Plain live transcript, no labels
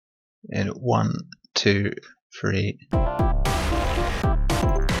in 1, 2, 3.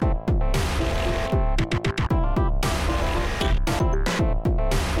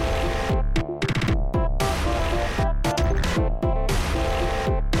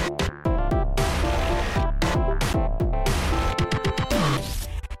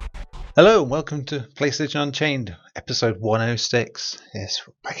 Hello and welcome to PlayStation Unchained, episode 106. Yes,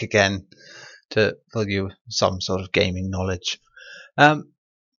 we're back again to fill you with some sort of gaming knowledge.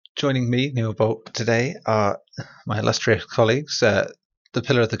 Joining me, Neil Bolt, today are my illustrious colleagues, the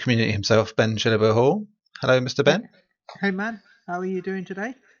pillar of the community himself, Ben Shillabo Hall. Hello, Mr. Ben. Hey man, how are you doing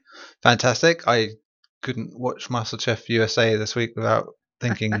today? Fantastic. I couldn't watch MasterChef USA this week without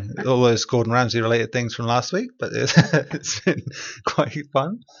thinking all those Gordon Ramsay related things from last week, but it's been quite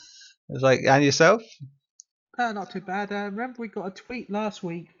fun. It's like, and yourself? Not too bad. Remember we got a tweet last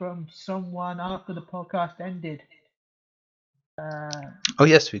week from someone after the podcast ended. Oh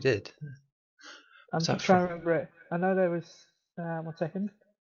yes, we did. I'm just trying to remember it. I know there was 1 second.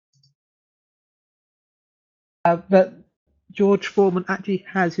 But George Foreman actually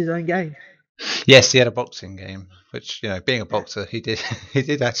has his own game. Yes, he had a boxing game, which, being a boxer, he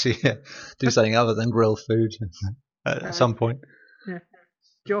did actually do something other than grill food at some point. Yeah.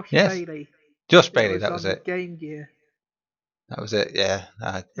 Josh Bailey. Josh Bailey, that was it. Game Gear. That was it, yeah.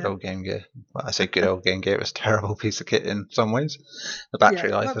 Good old Game Gear. Well, I say good old Game Gear. It was a terrible piece of kit in some ways. The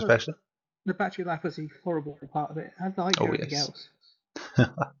battery life, especially. The battery life was the horrible part of it. I like everything else.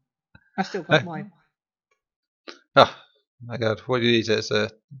 I still got mine. Oh, my God. What do you use it as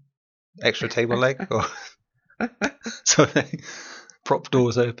a extra table leg? Or something? Prop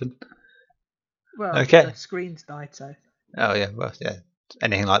doors open? Well, the screen's died, so. Oh, yeah. Well, yeah.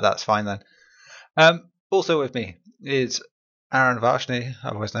 Anything like that's fine then. Also with me is Aaron Varshny,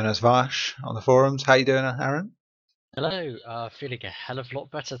 otherwise known as Varsh, on the forums. How you doing, Aaron? Hello. Feeling a hell of a lot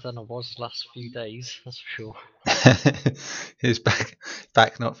better than I was the last few days, that's for sure. He's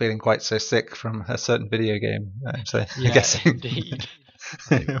back not feeling quite so sick from a certain video game. So yeah, I'm guessing. Indeed.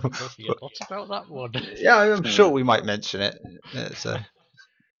 I think we're talking a lot about that one. Yeah, I'm sure we might mention it. It's,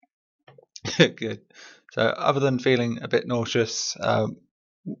 good. So other than feeling a bit nauseous,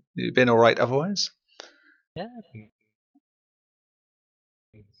 you've been all right otherwise? Yeah,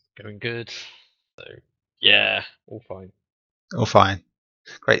 going good. So yeah, all fine. All fine.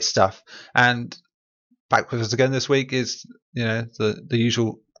 Great stuff. And back with us again this week is the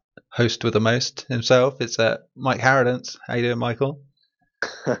usual host with the most himself. It's Mike Harradence. How you doing, Michael?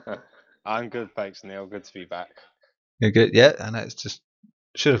 I'm good, thanks, Neil. Good to be back. You're good. Yeah, and it's just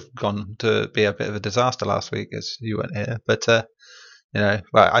should have gone to be a bit of a disaster last week as you weren't here, but well,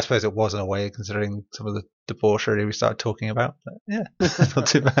 I suppose it wasn't a way considering some of the debauchery we started talking about. But yeah, not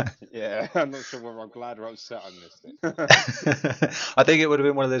too bad. Yeah, I'm not sure whether I'm glad or upset I missed it. I think it would have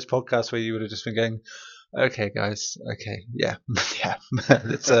been one of those podcasts where you would have just been going, "Okay, guys, okay, yeah,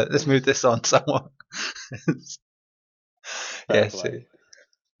 let's move this on somewhat." Yes,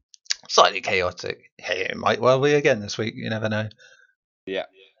 slightly chaotic. Hey, it might well be again this week. You never know. Yeah.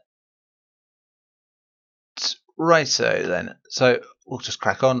 Righto then. So we'll just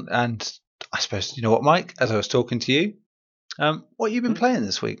crack on, and I suppose you know what, Mike. As I was talking to you, what have you been playing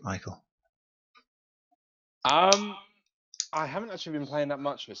this week, Michael? I haven't actually been playing that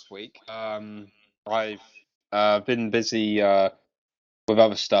much this week. I've been busy with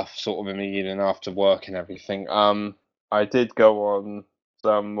other stuff, sort of in the evening after work and everything. I did go on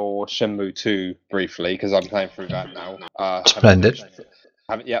some more Shenmue 2 briefly because I'm playing through that now. Splendid.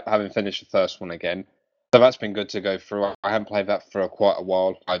 Having finished the first one again. So that's been good to go through. I haven't played that for quite a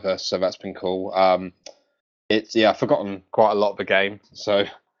while either, so that's been cool. I've forgotten quite a lot of the game, so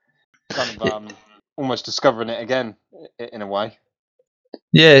kind of almost discovering it again in a way.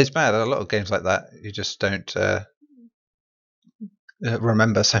 Yeah, it's bad. A lot of games like that, you just don't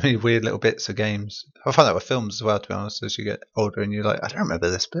remember so many weird little bits of games. I find that with films as well, to be honest, as you get older and you're like, I don't remember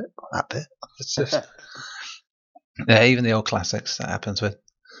this bit or that bit. It's just yeah, even the old classics that happens with,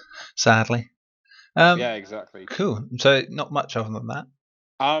 sadly. Yeah, exactly. Cool. So not much other than that.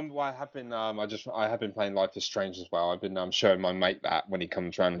 Well, I have been I have been playing Life is Strange as well. I've been showing my mate that when he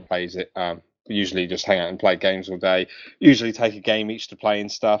comes around and plays it. Usually just hang out and play games all day. Usually take a game each to play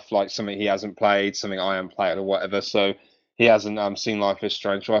and stuff, like something he hasn't played, something I haven't played or whatever. So he hasn't seen Life is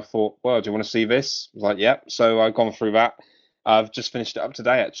Strange. So I thought, well, do you want to see this? I was like, yep. So I've gone through that. I've just finished it up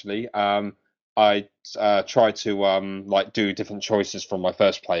today actually. I tried to do different choices from my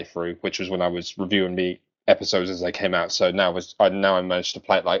first playthrough, which was when I was reviewing the episodes as they came out. So now I managed to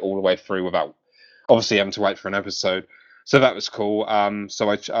play it like all the way through without obviously having to wait for an episode. So that was cool. So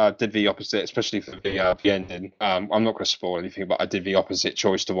I did the opposite, especially for the ending. I'm not going to spoil anything, but I did the opposite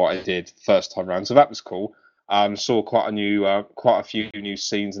choice to what I did first time round. So that was cool. Saw quite a few new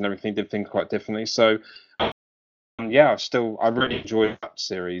scenes and everything. Did things quite differently. So yeah, I really enjoyed that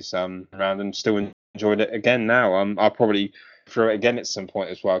series round and still enjoyed it again now. I'll probably throw it again at some point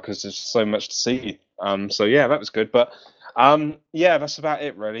as well because there's so much to see. So yeah, that was good. But yeah, that's about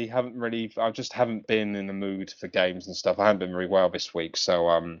it really. I just haven't been in the mood for games and stuff. I haven't been very well this week,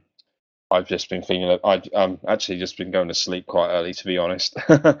 so I've just been thinking. I've actually just been going to sleep quite early, to be honest.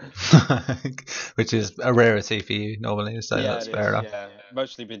 Which is a rarity for you normally, so Yeah, that's it fair is. enough. Yeah,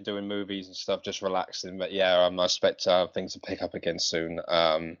 mostly been doing movies and stuff, just relaxing. But yeah, I expect things to pick up again soon.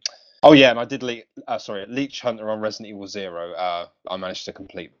 Oh yeah, and I did Leech Hunter on Resident Evil Zero. I managed to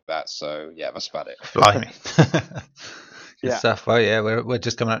complete that, so yeah, that's about it. Blimey. Good Yeah. stuff. Well, yeah, we're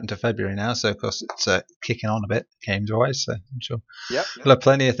just coming out into February now, so of course it's kicking on a bit games-wise. So I'm sure Yep. we'll have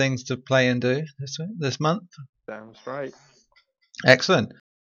plenty of things to play and do this month. Sounds right. Excellent.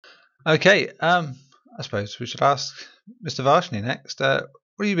 Okay, I suppose we should ask Mr. Varshni next. What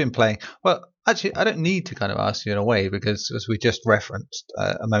have you been playing? Well, actually, I don't need to kind of ask you in a way because, as we just referenced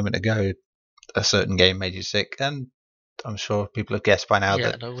a moment ago, a certain game made you sick, and I'm sure people have guessed by now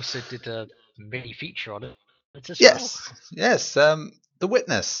that. And I also did a mini feature on it as yes, well. Yes, The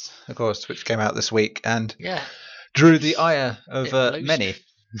Witness, of course, which came out this week and Yeah, drew the ire of many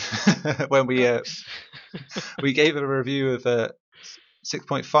when we gave a review of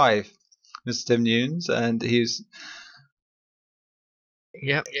 6.5. Mr. Tim Nunes, and he's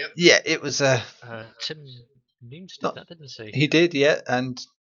yeah, it was Tim Nunes did that, didn't he? He did, yeah, and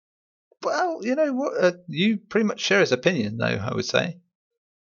well, you know what? You pretty much share his opinion, though. I would say.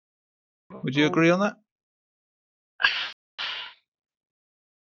 Would you agree on that?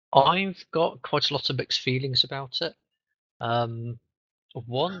 I've got quite a lot of mixed feelings about it.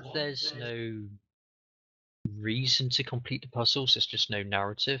 One, there's no reason to complete the puzzles. There's just no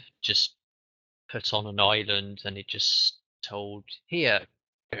narrative. Just put on an island, and it just told, here,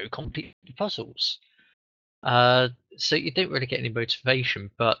 go complete the puzzles. So you don't really get any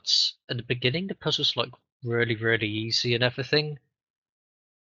motivation. But at the beginning, the puzzles like really, really easy and everything,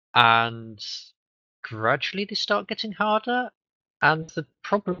 and gradually they start getting harder. And the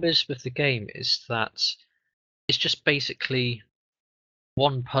problem is with the game is that it's just basically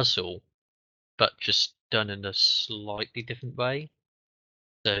one puzzle, but just done in a slightly different way.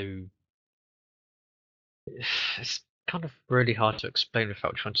 So it's kind of really hard to explain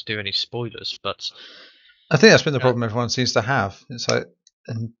without trying to do any spoilers. But I think that's been the problem everyone seems to have. It's like,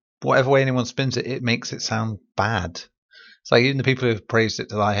 and whatever way anyone spins it, it makes it sound bad. It's like even the people who've praised it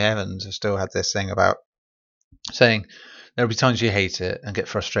to the high heavens have still had this thing about saying there'll be times you hate it and get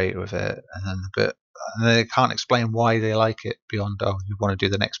frustrated with it, and they can't explain why they like it beyond you want to do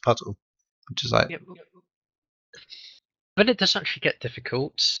the next puzzle, which is like. Yeah, but it does actually get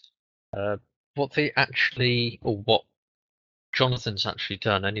difficult. What Jonathan's actually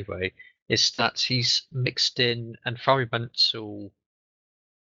done anyway is that he's mixed in environmental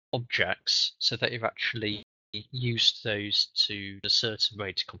objects so that you've actually used those to a certain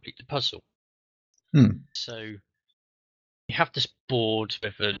way to complete the puzzle. So you have this board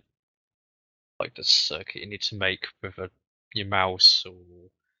with the circuit you need to make with your mouse or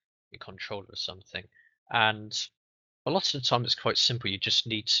your controller or something, and a lot of the time it's quite simple. You just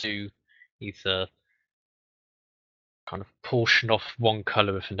need to either kind of portion off one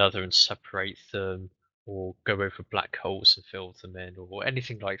color with another and separate them, or go over black holes and fill them in, or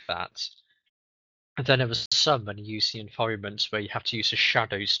anything like that. And then there was some when you use the environments where you have to use the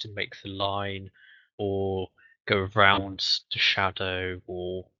shadows to make the line, or go around the shadow,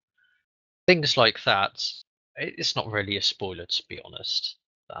 or things like that. It's not really a spoiler, to be honest.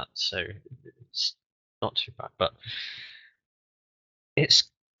 So it's not too bad, but it's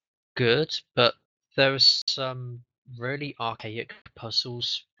good. But there are some really archaic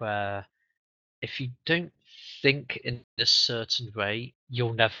puzzles where if you don't think in a certain way,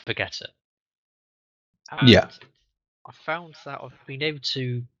 you'll never get it. And I found that I've been able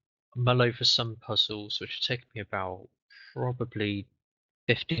to mull over some puzzles, which have taken me about probably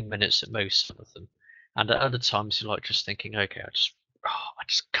 15 minutes at most, some of them. And at other times, you're like just thinking, okay, I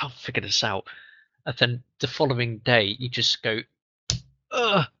just can't figure this out. And then the following day, you just go,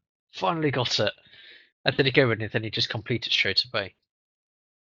 finally got it. And then you go in and then you just complete it straight away.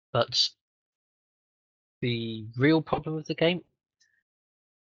 But the real problem with the game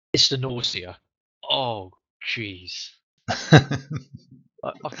is the nausea. Oh, jeez. I've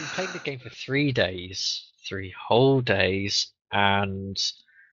been playing the game for 3 days, 3 whole days, and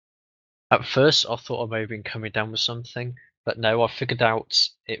At first, I thought I may have been coming down with something, but no, I figured out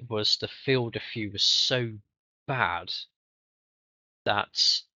it was the field of view was so bad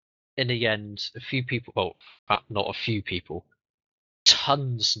that in the end, a few people, well, not a few people,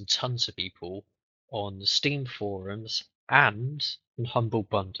 tons and tons of people on the Steam forums and in Humble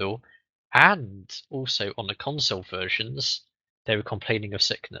Bundle and also on the console versions, they were complaining of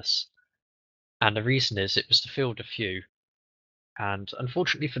sickness. And the reason is it was the field of view. And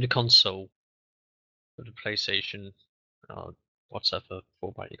unfortunately for the console, for the PlayStation, whatever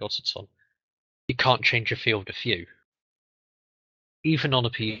format you got it on, you can't change your field of view. Even on a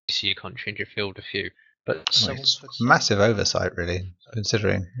PC, you can't change your field of view. But it's massive oversight, really,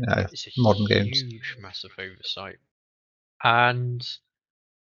 considering it's a modern games. Huge, massive oversight. And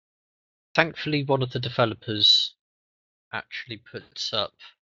thankfully, one of the developers actually puts up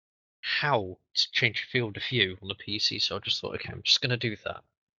how to change the field of view on the PC. So I just thought, okay, I'm just going to do that.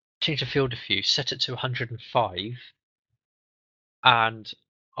 Change the field of view, set it to 105, and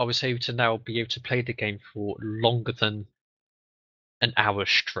I was able to now be able to play the game for longer than an hour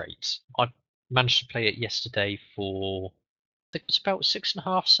straight. I managed to play it yesterday for, I think it's about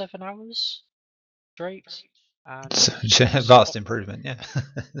 6.5, 7 hours straight. And vast improvement, yeah.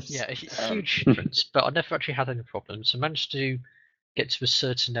 Yeah, a huge difference, but I never actually had any problems. I managed to get to a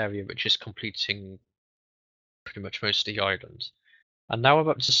certain area which is completing pretty much most of the island. And now I'm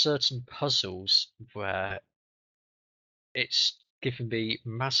up to certain puzzles where it's given me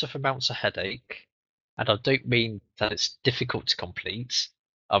massive amounts of headache. And I don't mean that it's difficult to complete.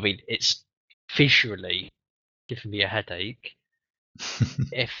 I mean, it's visually giving me a headache.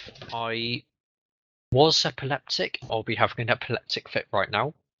 If I was epileptic, I'll be having an epileptic fit right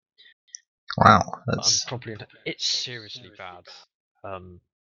now. Wow, it's seriously bad.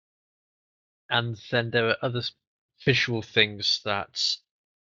 And then there are other visual things that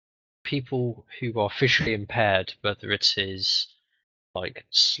people who are visually impaired, whether it is like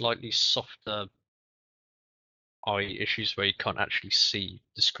slightly softer eye issues where you can't actually see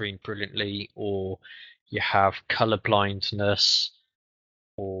the screen brilliantly, or you have color blindness,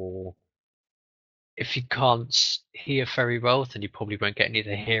 or if you can't hear very well, then you probably won't get any of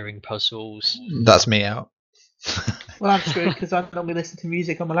the hearing puzzles. That's me out. Well, I'm screwed because I normally listen to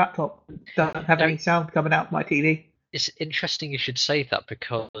music on my laptop. Don't have any sound coming out of my TV. It's interesting you should say that,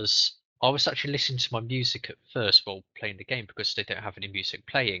 because I was actually listening to my music at first while playing the game because they don't have any music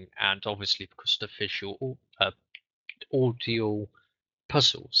playing, and obviously because of the visual audio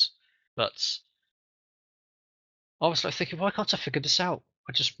puzzles. But I was like thinking, why can't I figure this out?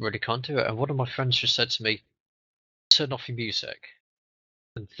 I just really can't do it. And one of my friends just said to me, turn off your music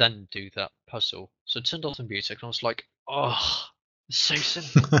and then do that puzzle. So I turned off the music and I was like, oh, it's so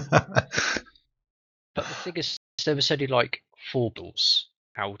simple. But the thing is, there was only like 4 puzzles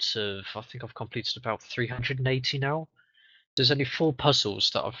out of, I think I've completed about 380 now. There's only 4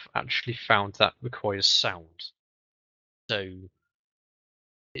 puzzles that I've actually found that requires sound. So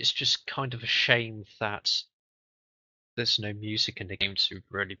it's just kind of a shame that there's no music in the game to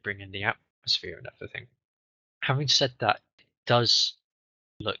really bring in the atmosphere and everything. Having said that, it does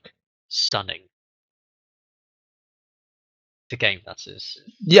look stunning. The game, that is.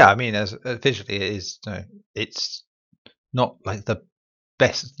 Yeah, I mean, as visually, it is. It's not like the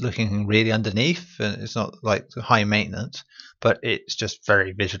best looking really underneath, and it's not like high maintenance, but it's just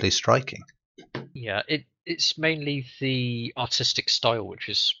very visually striking. Yeah, it's mainly the artistic style, which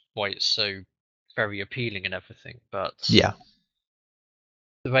is why it's so very appealing and everything. But yeah,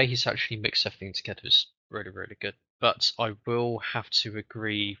 the way he's actually mixed everything together is really, really good. But I will have to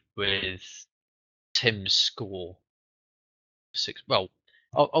agree with Tim's score. 6. Well,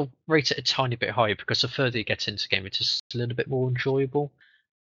 I'll rate it a tiny bit higher because the further you get into the game, it is a little bit more enjoyable.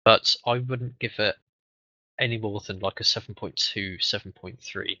 But I wouldn't give it any more than like a 7.2,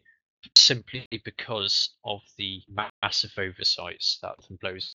 7.3, simply because of the massive oversights that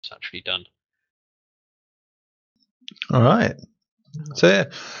Blow's actually done. All right. So yeah,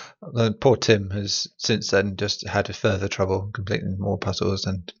 poor Tim has since then just had further trouble completing more puzzles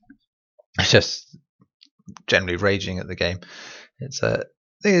and just generally raging at the game. It's thing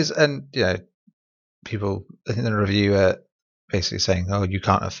is, and people in the review basically saying, "Oh, you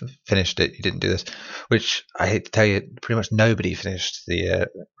can't have finished it. You didn't do this," which I hate to tell you, pretty much nobody finished the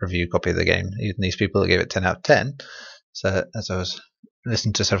review copy of the game. Even these people that gave it 10 out of 10. So as I was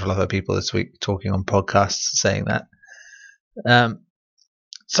listening to several other people this week talking on podcasts saying that.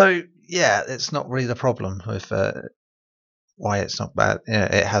 So yeah, it's not really the problem with why it's not bad.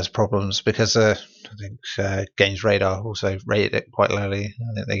 Yeah, it has problems because I think Games Radar also rated it quite lowly.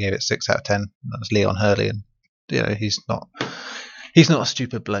 I think they gave it 6 out of 10. That was Leon Hurley, and he's not he's not a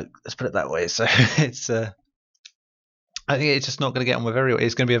stupid bloke. Let's put it that way. So it's I think it's just not going to get on with everyone.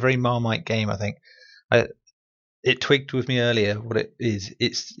 It's going to be a very Marmite game. I think. It twigged with me earlier what it is.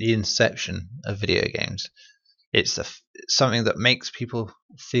 It's the inception of video games. It's something that makes people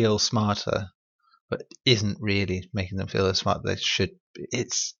feel smarter, but isn't really making them feel as smart as they should.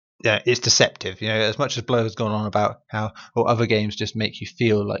 It's deceptive. As much as Blow has gone on about how other games just make you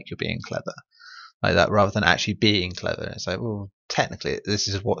feel like you're being clever, like that, rather than actually being clever. It's like, well, technically, this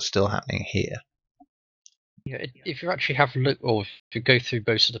is what's still happening here. Yeah, if you actually have a look, or if you go through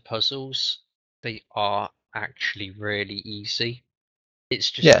most of the puzzles, they are actually really easy. It's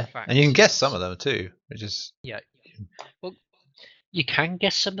just the fact and you can guess some of them too, which is well, you can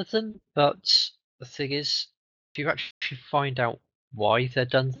guess some of them, but the thing is, if you actually find out why they're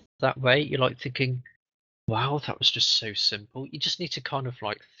done that way, you're like thinking, wow, that was just so simple. You just need to kind of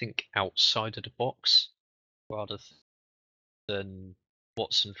like think outside of the box rather than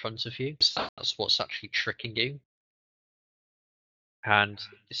what's in front of you. That's what's actually tricking you. And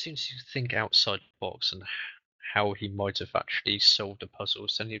as soon as you think outside the box and how he might have actually solved the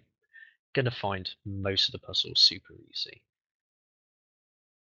puzzles, then you're going to find most of the puzzles super easy.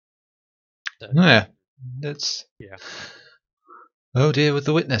 So, that's oh dear with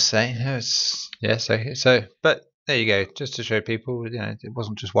the witness, eh? So but there you go, just to show people, it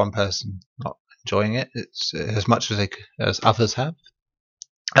wasn't just one person not enjoying it. It's as much as others have.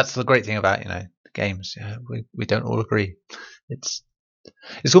 That's the great thing about the games. We don't all agree.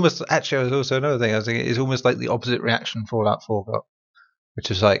 It's almost, actually, there's also another thing I was thinking, it's almost like the opposite reaction Fallout 4 got, which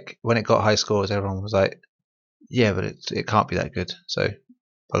was like when it got high scores, everyone was like, yeah, but it can't be that good, so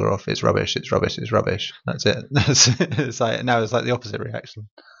bugger off, it's rubbish, it's rubbish. That's it. It's like, now it's like the opposite reaction.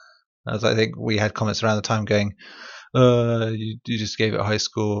 I think we had comments around the time going, you just gave it a high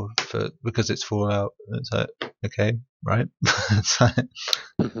score because it's Fallout. It's like, okay, right. It's like,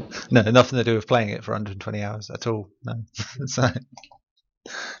 no, nothing to do with playing it for 120 hours at all. No. It's like,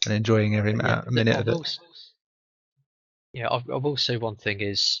 and enjoying every minute of it. I will say one thing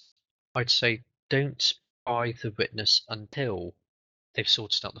is, I'd say don't buy The Witness until they've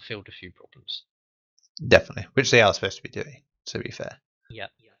sorted out the field a few problems. Definitely, which they are supposed to be doing, to be fair. Yeah.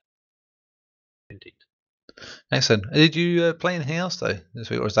 Indeed. Excellent. Did you play anything else though this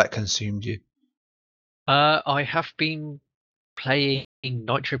week, or has that consumed you? I have been playing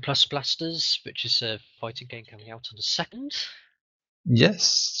Nitro Plus Blasters, which is a fighting game coming out on the 2nd.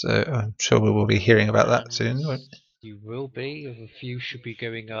 Yes, so I'm sure we will be hearing about that soon. You will be. A few should be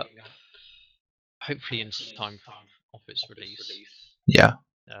going up, hopefully in time of its release. Yeah.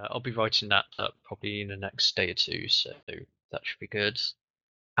 I'll be writing that up probably in the next day or two, so that should be good.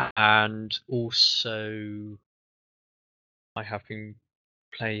 And also, I have been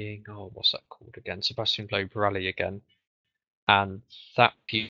playing, what's that called again? Sebastian Loeb Rally again. And that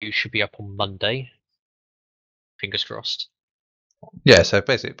view should be up on Monday. Fingers crossed. Yeah, so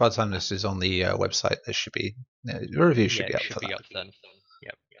basically, by the time this is on the website, there should be the review should be up. Should be up then.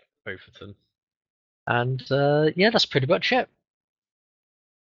 Yep, both of them. And that's pretty much it.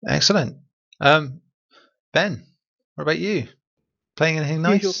 Excellent. Ben, what about you? Playing anything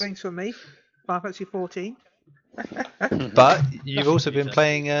nice? Usual things for me. Final Fantasy 14. But you've also been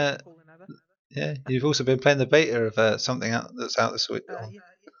playing. You've also been playing the beta of something that's out this week.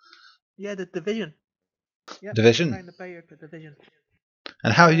 Yeah, the Division. Yep, Division. Playing the beta of the Division.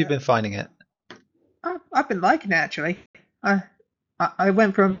 And how have you been finding it? I've been liking it actually. I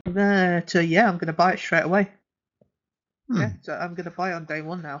went from there to I'm going to buy it straight away. Yeah, so I'm going to buy it on day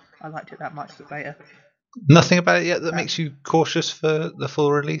one now. I liked it that much, the beta. Nothing about it yet that makes you cautious for the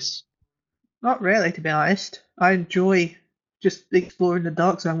full release? Not really, to be honest. I enjoy just exploring the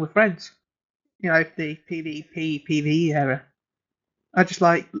Dark Zone with friends. The PvP, PvE era.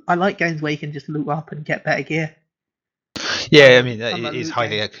 I like games where you can just loot up and get better gear. Yeah, I mean, it is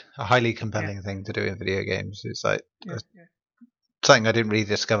a highly compelling thing to do in video games. It's like something I didn't really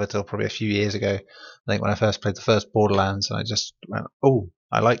discover till probably a few years ago. I think when I first played the first Borderlands, and I just went, "Oh,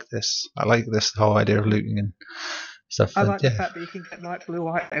 I like this. I like this whole idea of looting and stuff." I like the fact that you can get light blue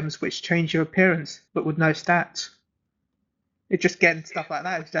items which change your appearance, but with no stats. It's just getting stuff like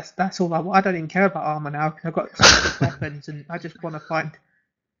that. That's all I want. I don't even care about armor now because I've got specific weapons, and I just want to find.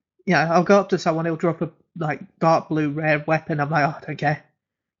 I'll go up to someone, he'll drop a dark blue rare weapon. I'm like, I don't care.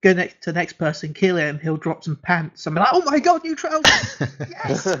 Go next to the next person, kill him. He'll drop some pants. I'm like, oh my god, new trousers!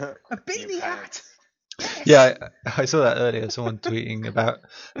 Yes, a beanie hat. Yes. Yeah, I saw that earlier. Someone tweeting about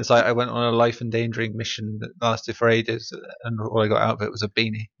it's like I went on a life endangering mission that lasted for ages, and all I got out of it was a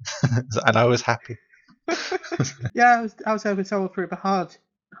beanie, and I was happy. I was helping someone through the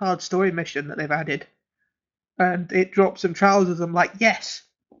hard story mission that they've added. and it drops some trousers. I'm like, yes,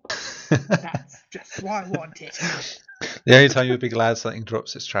 that's just what I wanted. The only time you're a big lad, something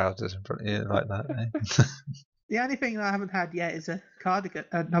drops its trousers in front of you like that. Eh? The only thing I haven't had yet is a cardigan,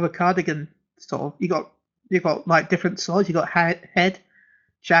 another cardigan sort of. You got like different size. You got head,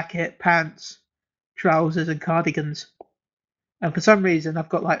 jacket, pants, trousers, and cardigans. And for some reason, I've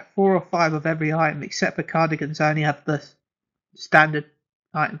got like 4 or 5 of every item except for cardigans. I only have the standard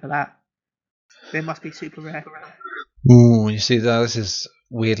item for that. They must be super rare. Ooh, you see, this is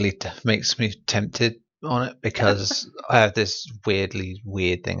weirdly makes me tempted on it because I have this weirdly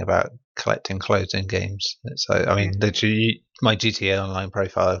weird thing about collecting clothes in games. So, I mean, literally, my GTA Online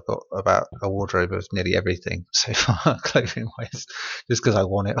profile, I've got about a wardrobe of nearly everything so far, clothing wise, just because I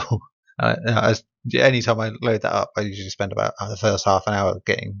want it all. Anytime I load that up, I usually spend about the first half an hour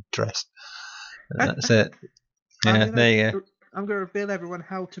getting dressed. And that's it. Yeah, there you go. I'm going to reveal everyone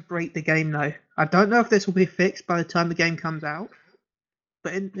how to break the game now. I don't know if this will be fixed by the time the game comes out,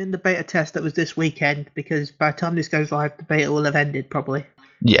 but in the beta test that was this weekend, because by the time this goes live, the beta will have ended probably.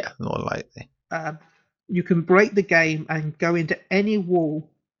 Yeah, more likely. You can break the game and go into any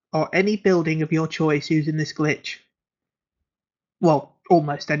wall or any building of your choice using this glitch. Well,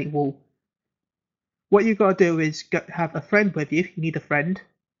 almost any wall. What you've got to do is have a friend with you. You need a friend.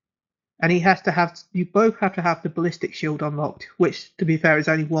 And you both have to have the ballistic shield unlocked, which, to be fair, is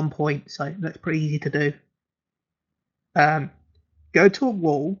only 1 point, so that's pretty easy to do. Go to a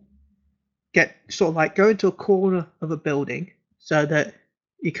wall, go into a corner of a building, so that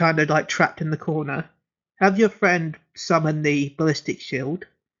you're kind of like trapped in the corner. Have your friend summon the ballistic shield,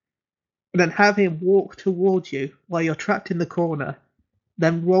 and then have him walk towards you while you're trapped in the corner,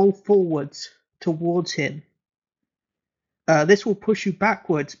 then roll forwards towards him. This will push you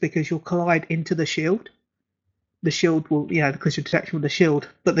backwards because you'll collide into the shield. The shield will, because you're detection with the shield.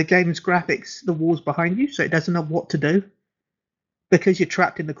 But the game's graphics, the wall's behind you, so it doesn't know what to do. Because you're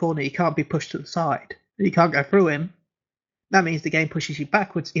trapped in the corner, you can't be pushed to the side. You can't go through him. That means the game pushes you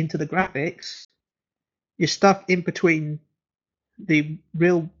backwards into the graphics. You're stuck in between the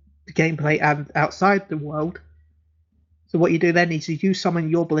real gameplay and outside the world. So what you do then is you summon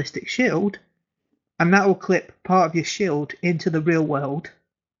your ballistic shield, and that will clip part of your shield into the real world.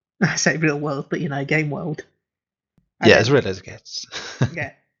 I say real world, but game world. And as real as it gets.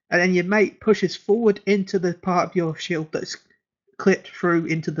 Yeah. And then your mate pushes forward into the part of your shield that's clipped through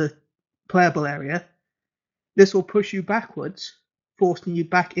into the playable area. This will push you backwards, forcing you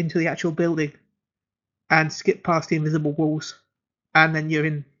back into the actual building and skip past the invisible walls. And then you're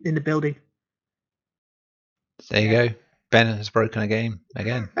in the building. There you go. Ben has broken a game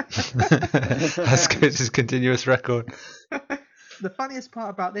again. That's good. His continuous record. The funniest part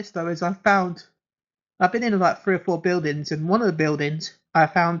about this, though, is I've been in like 3 or 4 buildings, and one of the buildings I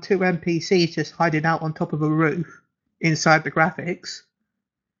found 2 NPCs just hiding out on top of a roof inside the graphics.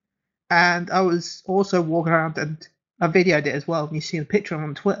 And I was also walking around, and I videoed it as well, and you see a picture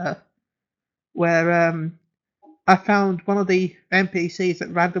on Twitter, where I found one of the NPCs that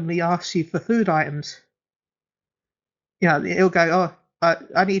randomly asks you for food items. He'll go,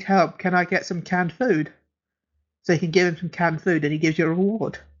 I need help, can I get some canned food? So you can give him some canned food and he gives you a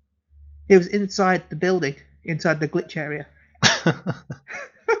reward. He was inside the building, inside the glitch area.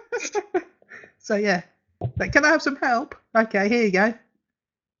 So yeah, like, can I have some help? Okay, here you go.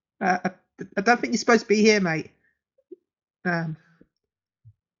 I don't think you're supposed to be here, mate. But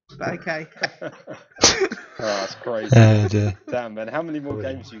okay. Oh, that's crazy. Damn, man, how many more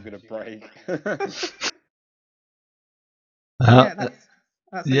games are you going to break?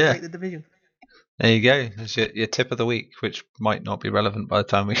 That's break the division. There you go. That's your tip of the week, which might not be relevant by the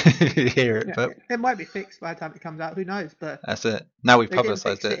time we hear it. But it might be fixed by the time it comes out. Who knows? But that's it. Now we've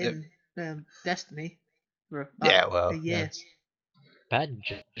publicised it. In Destiny for a year. Yes. Ben,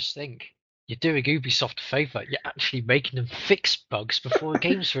 just think. You're doing Ubisoft a favour. You're actually making them fix bugs before the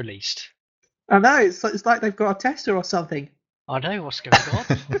game's released. I know. It's like they've got a tester or something. I know what's going on.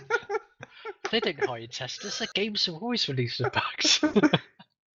 They don't hire testers. Their games are always releasing bugs.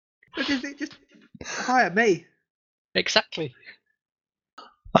 Just hire me. Exactly.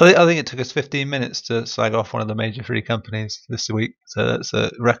 I think it took us 15 minutes to slag off one of the major 3 companies this week, so that's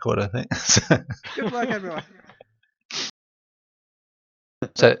a record, I think. Good work, everyone.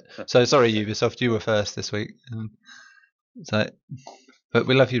 So sorry, Ubisoft, you were first this week. But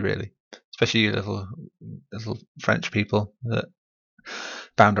we love you really, especially you little French people that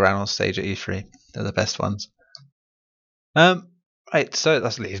bound around on stage at E3. They're the best ones. Right, so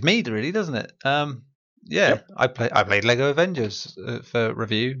that leaves me, really, doesn't it? Yep. I played Lego Avengers for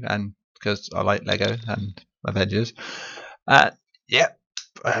review, and because I like Lego and Avengers.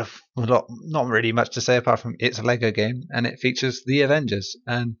 not really much to say apart from it's a Lego game and it features the Avengers,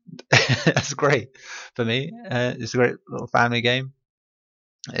 and that's great for me. It's a great little family game.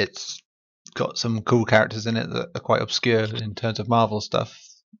 It's got some cool characters in it that are quite obscure in terms of Marvel stuff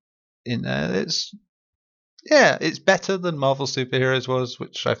in there. It's better than Marvel Superheroes was,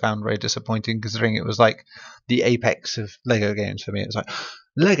 which I found very disappointing considering it was like the apex of Lego games for me. It was like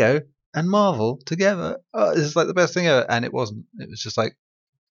Lego and Marvel together. Oh, this is like the best thing ever, and it wasn't. It was just like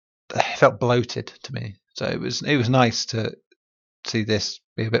it felt bloated to me. So it was nice to see this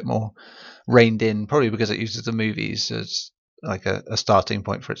be a bit more reined in, probably because it uses the movies as like a starting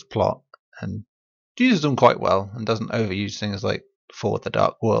point for its plot and uses them quite well and doesn't overuse things like For the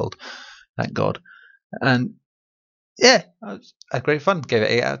Dark World, thank God. And yeah, I had great fun. Gave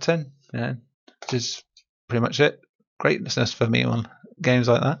it 8 out of 10. Yeah, which is pretty much it. Greatness for me on games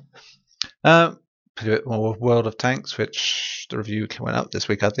like that. A bit more World of Tanks, which the review went up this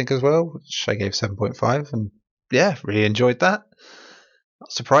week, I think, as well, which I gave 7.5, and yeah, really enjoyed that.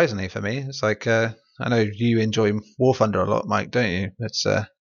 Not surprisingly for me, it's like I know you enjoy War Thunder a lot, Mike, don't you? It's and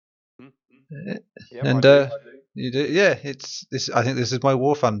you do, yeah. It's this. I think this is my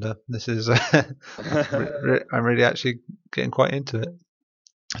War Thunder. This is. I'm really actually getting quite into it.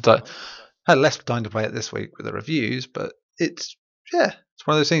 So I had less time to play it this week with the reviews, but it's one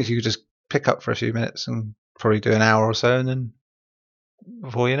of those things you could just pick up for a few minutes and probably do an hour or so, and then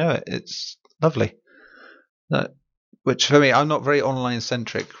before you know it, it's lovely. Which for me, I'm not very online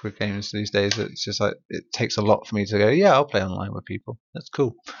centric with games these days. It's just like it takes a lot for me to go, yeah, I'll play online with people. That's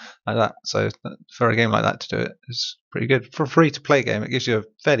cool, like that. So for a game like that to do it is pretty good. For a free to play game, it gives you a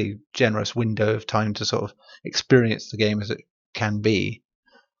fairly generous window of time to sort of experience the game as it can be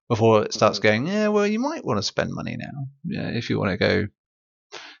before it starts going, yeah, well, you might want to spend money now, yeah, if you want to go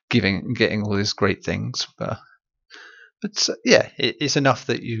getting all these great things. But it's enough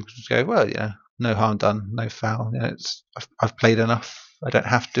that you go, well, no harm done, no foul. I've played enough. I don't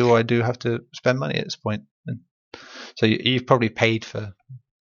have to, or I do have to spend money at this point. And so you've probably paid for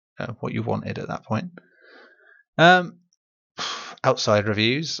what you wanted at that point. Outside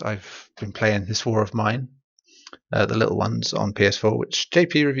reviews, I've been playing This War of Mine, the little ones on PS4, which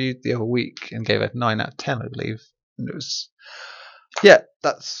JP reviewed the other week and gave it 9 out of 10, I believe. And it was,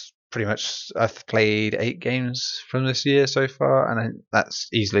 that's pretty much. I've played 8 games from this year so far, and that's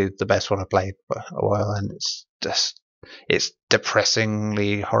easily the best one I've played for a while. And it's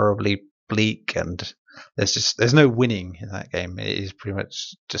depressingly, horribly bleak, and there's no winning in that game. It is pretty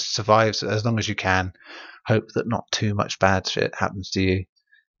much just survive as long as you can, hope that not too much bad shit happens to you.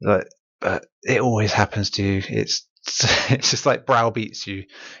 But it always happens to you. It's just like browbeats you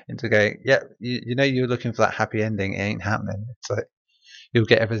into going, you're looking for that happy ending. It ain't happening. It's like you'll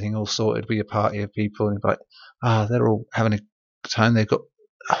get everything all sorted with your party of people, and you're like, they're all having a time. They've got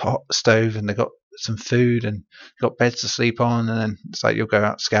a hot stove and they've got some food and got beds to sleep on, and then it's like you'll go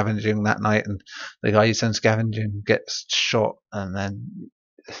out scavenging that night, and the guy you send scavenging gets shot, and then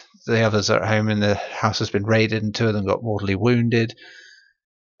the others are at home and the house has been raided and 2 of them got mortally wounded.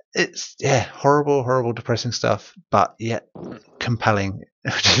 It's horrible, depressing stuff, but yet compelling,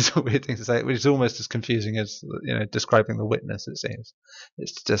 which is a weird thing to say, which is almost as confusing as describing The Witness. It seems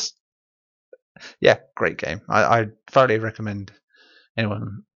it's just great game. I thoroughly recommend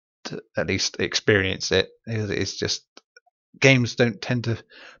anyone to at least experience it. It's just games don't tend to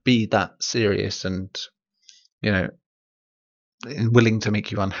be that serious and willing to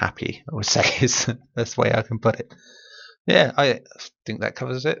make you unhappy, I would say, is the best way I can put it. Yeah, I think that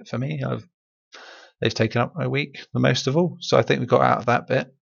covers it for me. They've taken up my week the most of all, so I think we got out of that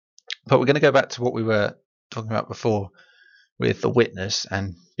bit. But we're going to go back to what we were talking about before with The Witness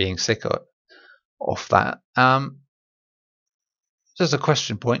and being sick off that. Just a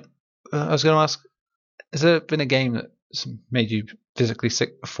question point. I was going to ask, has there been a game that's made you physically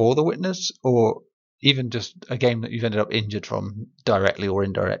sick before The Witness, or even just a game that you've ended up injured from directly or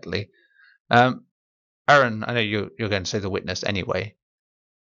indirectly? Aaron, I know you're going to say The Witness anyway.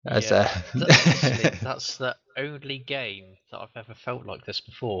 That's the only game that I've ever felt like this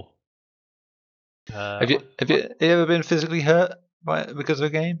before. Have you ever been physically hurt because of a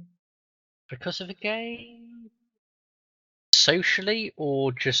game? Because of a game? Socially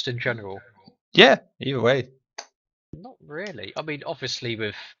or just in general? Yeah, either way. Not really. I mean, obviously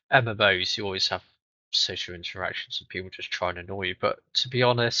with MMOs you always have social interactions and people just try and annoy you, but to be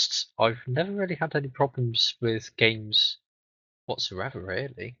honest, I've never really had any problems with games whatsoever,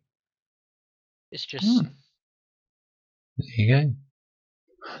 really. It's just There you go.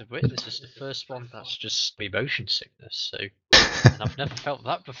 The Witness is the first one that's just me motion sickness, so and I've never felt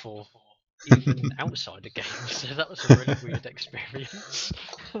that before. even outside of games. So that was a really weird experience.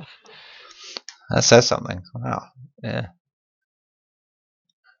 That says something. Wow. Yeah.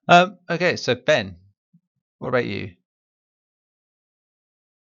 Okay, so Ben, what about you?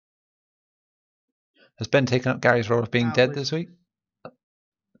 Has Ben taken up Gary's role of being dead this week?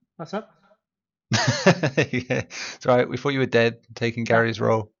 What's up? Yeah, it's right. We thought you were dead, taking Gary's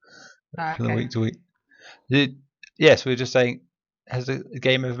role from the Okay. week to week. Yes, we were just saying, has the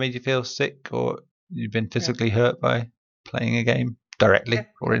game ever made you feel sick, or you've been physically hurt by playing a game directly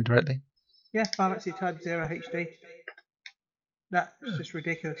or indirectly? Yeah, Final Fantasy Type 0 HD. That's just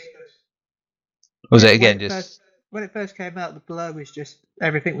ridiculous. Was it When again it just? first when it first came out, the blur was just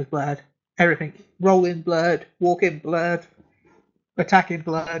everything was blurred. Everything, rolling blurred, walking blurred, attacking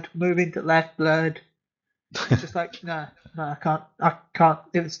blurred, moving to left blurred. It's just like no, I can't.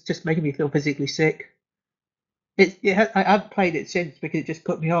 It was just making me feel physically sick. I haven't played it since because it just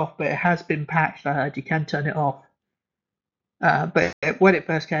put me off, but it has been patched. I heard you can turn it off. When it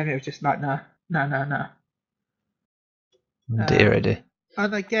first came, it was just like no. Dear, oh dear.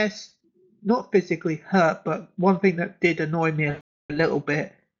 And I guess not physically hurt, but one thing that did annoy me a little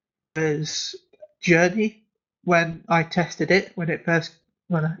bit was Journey when I tested it like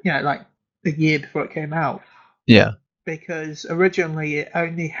a year before it came out. Yeah. Because originally it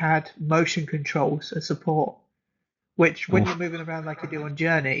only had motion controls as support, which when you're moving around like you do on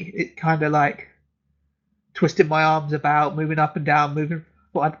Journey, it kind of like twisted my arms about, moving up and down, moving.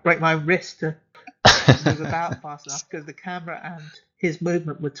 Well, I'd break my wrist to move about fast enough because the camera and his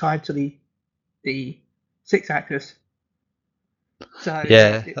movement were tied to the 6-axis. So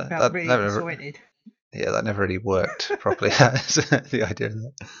yeah, it felt really disjointed. Yeah, that never really worked properly. That's the idea of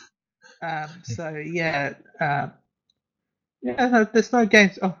that. There's no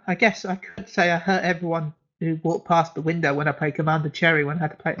games. Oh, I guess I could say I hurt everyone who walked past the window when I played Commander Cherry when I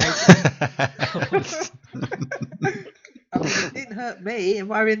had to play it. I mean, it didn't hurt me,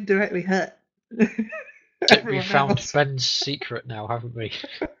 and I indirectly hurt. We found Ben's secret now, haven't we?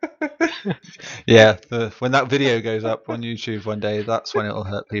 Yeah, when that video goes up on YouTube one day, that's when it'll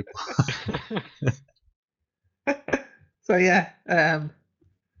hurt people. So yeah,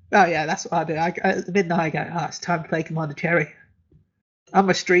 that's what I do. At midnight I go, it's time to play Commander Cherry. I'm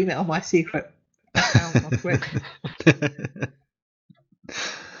gonna stream it on my secret account on Twitch.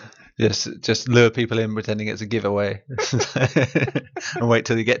 Just lure people in pretending it's a giveaway and wait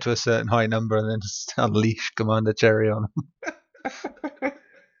till you get to a certain high number and then just unleash Commander Cherry on them.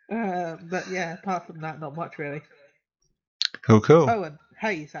 But yeah, apart from that, not much really. Cool. Oh, and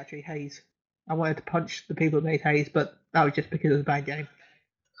Haze. I wanted to punch the people who made Haze, but that was just because it was a bad game.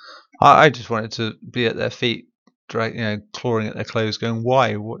 I just wanted to be at their feet, clawing at their clothes, going,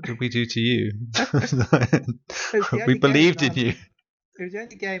 "Why? What did we do to you? We believed in you." It was the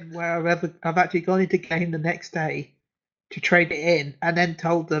only game where I've actually gone into game the next day to trade it in, and then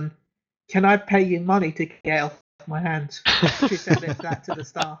told them, "Can I pay you money to get off my hands?" To send it back to the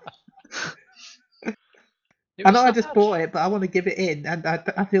staff. I know I just bought it, but I want to give it in, and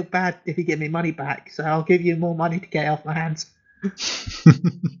I feel bad if you give me money back, so I'll give you more money to get off my hands.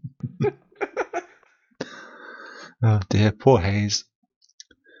 Oh dear, poor Haze.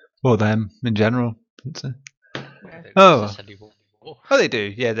 Or them in general. Oh, they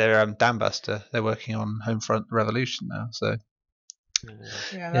do. Yeah, they're Dambuster. They're working on Homefront Revolution now. So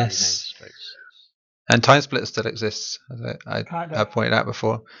yes. And Time Splitter still exists, as I pointed out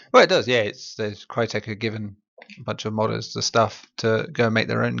before. Well, it does. Yeah, there's Crytek have given a bunch of modders the stuff to go and make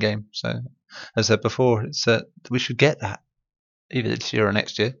their own game. So, as I said before, it's we should get that either this year or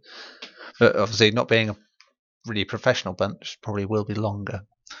next year. But obviously, not being a really professional bunch, probably will be longer.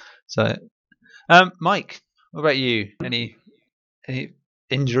 So, Mike, what about you? Any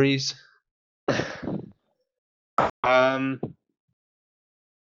injuries?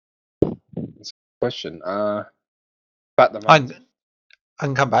 Question. I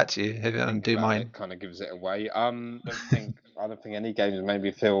can come back to you if you do mine. It kind of gives it away. I don't think any games made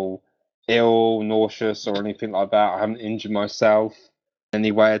me feel ill, nauseous, or anything like that. I haven't injured myself in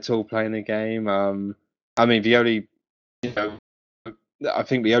any way at all playing the game. I mean, I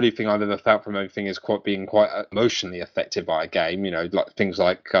think the only thing I've ever felt from everything is being quite emotionally affected by a game. Like things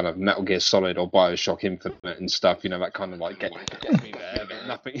like kind of Metal Gear Solid or BioShock Infinite and stuff. That kind of like gets me there, but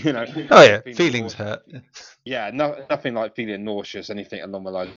nothing. Oh yeah, feelings hurt. Yeah, nothing like feeling nauseous, anything along the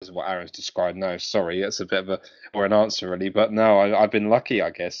lines of what Aaron's described. No, sorry, it's a bit of an answer really, but no, I've been lucky,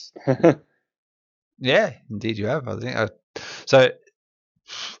 I guess. Yeah, indeed you have. I think so.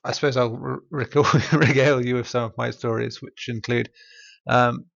 I suppose I'll regale you with some of my stories, which include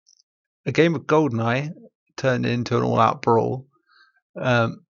a game of GoldenEye turned into an all-out brawl.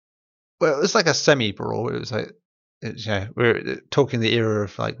 well, it was like a semi-brawl. It was like, we're talking the era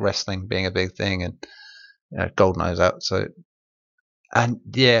of like wrestling being a big thing, and GoldenEye was out. So, and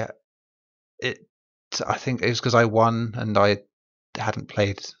yeah, I think it was because I won and I hadn't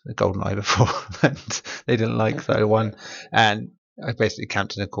played GoldenEye before, and they didn't like that I won, and I basically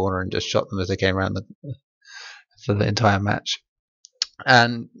camped in a corner and just shot them as they came around for the entire match.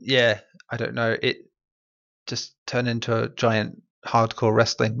 And yeah, I don't know, it just turned into a giant hardcore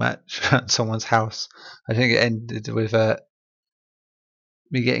wrestling match at someone's house. I think it ended with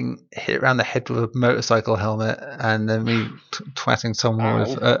me getting hit around the head with a motorcycle helmet, and then me twatting someone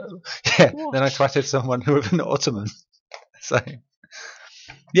with then I twatted someone with an Ottoman. So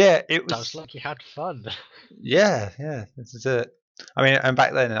yeah, it was. Sounds like you had fun. Yeah, this is it. I mean, and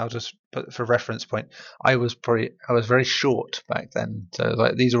back then, I'll just put for reference point, I was very short back then, so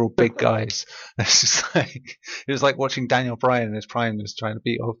like these are all big guys. It's just like it was like watching Daniel Bryan in his prime was trying to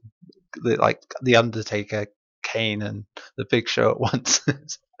beat off the Undertaker, Kane, and the Big Show at once.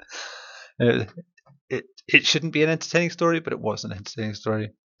 It shouldn't be an entertaining story, but it was an entertaining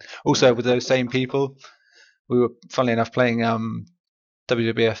story. Also, with those same people, we were funnily enough playing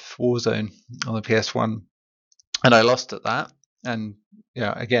WWF Warzone on the PS1, and I lost at that. And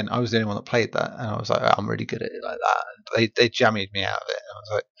again, I was the only one that played that, and I was like, I'm really good at it like that. They jammied me out of it. And I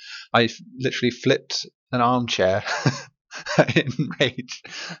was like, I literally flipped an armchair in rage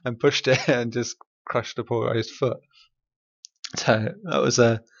and pushed it and just crushed the poor guy's foot. So that was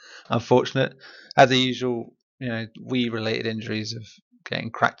unfortunate. Had the usual, Wii-related injuries of getting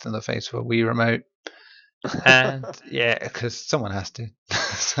cracked in the face with a Wii remote, and because someone has to.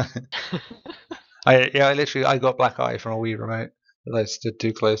 So, I got black eye from a Wii remote. I stood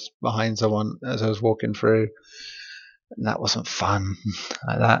too close behind someone as I was walking through, and that wasn't fun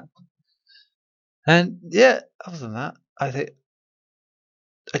like that. And other than that, I think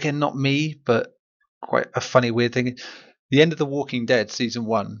again, not me, but quite a funny, weird thing. The end of The Walking Dead season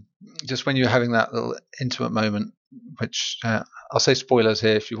 1, just when you're having that little intimate moment, which I'll say spoilers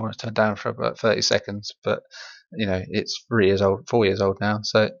here if you want to turn down for about 30 seconds, but it's 4 years old now,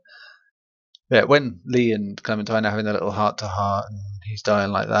 so. Yeah, when Lee and Clementine are having a little heart-to-heart and he's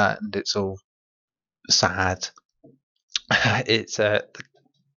dying like that and it's all sad, it's I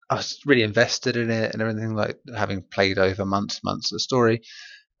was really invested in it and everything, like having played over months of the story.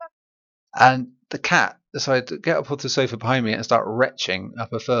 And the cat decided to get up off the sofa behind me and start retching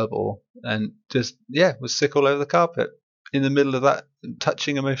up a furball and just, was sick all over the carpet in the middle of that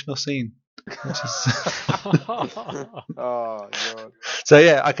touching emotional scene. Which is Oh, God.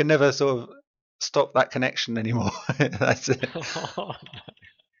 So, I can never sort of stop that connection anymore. That's it.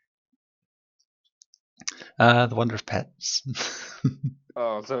 The wonder of pets.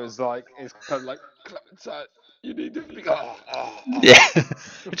 So it's kind of like Clementine, you need to be. Yeah,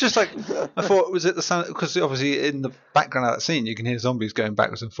 it's just like I thought. Was it the sound? Because obviously in the background of that scene, you can hear zombies going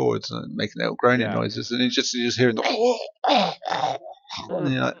backwards and forwards and making little groaning noises, and you're just hearing the.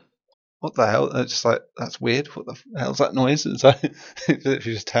 And you're like, what the hell? And it's just like, that's weird. What the hell's that noise? And so if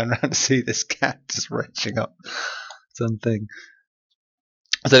you just turn around to see this cat just retching up something.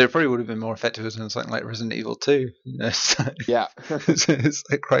 So it probably would have been more effective as something like Resident Evil 2. So it's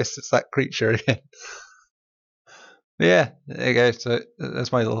like, Christ, it's that creature again. There you go. So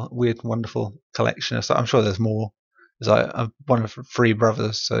that's my little weird, wonderful collection of stuff. I'm sure there's more. I'm one of 3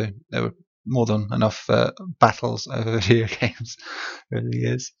 brothers, so there were more than enough battles over video games over the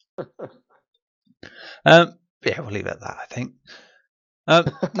years. We'll leave it at that, I think.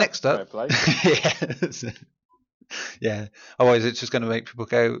 Next up, otherwise it's just going to make people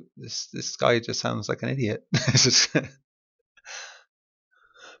go, this guy just sounds like an idiot.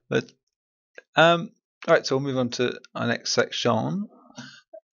 But alright, so we'll move on to our next section,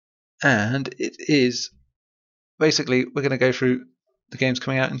 and it is basically we're going to go through the games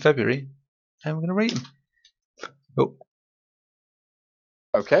coming out in February and we're going to rate them.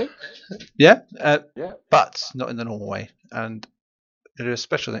 Okay. But not in the normal way. And there's a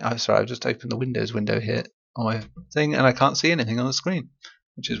special thing. Sorry, I've just opened the Windows window here on my thing, and I can't see anything on the screen,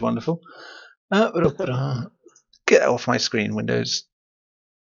 which is wonderful. Get off my screen, Windows.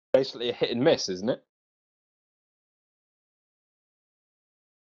 Basically a hit and miss, isn't it?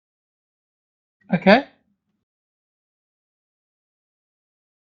 Okay.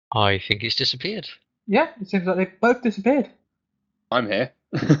 I think it's disappeared. Yeah, it seems like they've both disappeared. I'm here.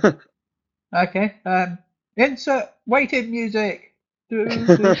 Okay. Insert waiting music. And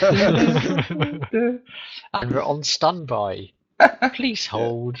we're on standby. Please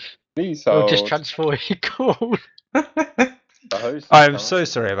hold. Please We'll hold. just transfer your call. I'm so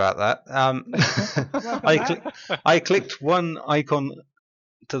sorry about that. I clicked one icon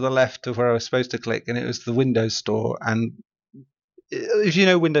to the left of where I was supposed to click, and it was the Windows store. And if you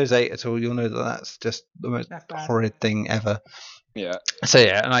know Windows 8 at all, you'll know that that's just the most That's bad. horrid thing ever. Yeah. So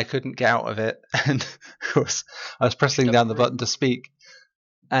yeah, and I couldn't get out of it, and of course I was pressing down the button to speak,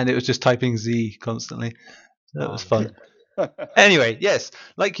 and it was just typing Z constantly. That was fun. Anyway, yes,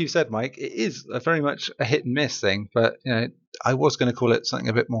 like you said, Mike, it is very much a hit and miss thing, but I was going to call it something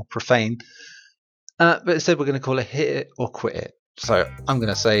a bit more profane, but instead we're going to call it hit it or quit it. So I'm going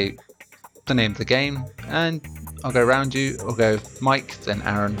to say the name of the game, and I'll go around you. I'll go Mike, then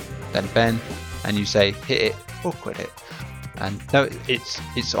Aaron, then Ben, and you say hit it or quit it. And no,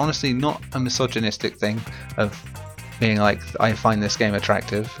 it's honestly not a misogynistic thing of being like, I find this game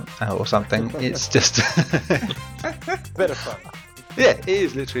attractive or something. It's just Bit of fun. yeah, it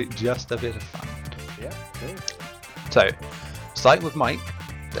is literally just a bit of fun. Yeah. Cool. So start with Mike,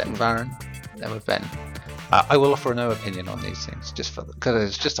 then with Aaron, then with Ben. I will offer no opinion on these things just because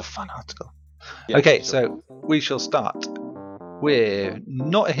it's just a fun article. Yeah, Okay, sure. so we shall start with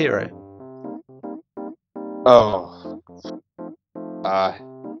Not a Hero. Oh.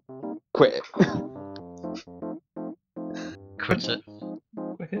 Quit it. Quit it.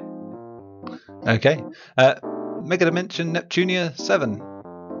 Quit it. Okay. Mega Dimension Neptunia 7.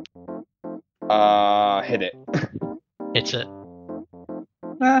 Hit it. Hit it.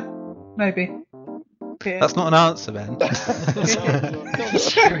 Maybe. Hit it. That's not an answer, Ben.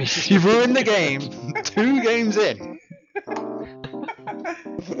 Seriously. You've ruined the game. 2 games in.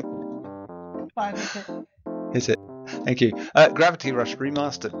 Fine, hit it. Hit it. Thank you. Gravity Rush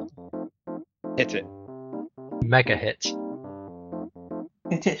Remastered. Hit it. Mega hit.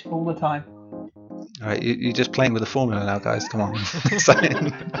 Hit it all the time. All right, you're just playing with the formula now, guys. Come on. So-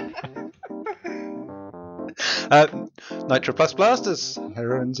 Nitro Plus Blasters.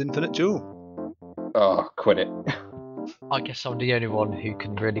 Heroines Infinite Duel. Oh, quit it. I guess I'm the only one who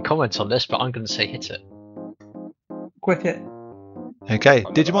can really comment on this, but I'm going to say hit it. Quit it. Okay.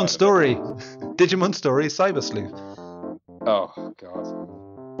 I've never heard of Digimon it. Story. Digimon Story Cyber Sleuth. Oh god.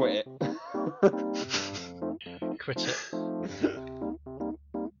 Quit it. Quit it.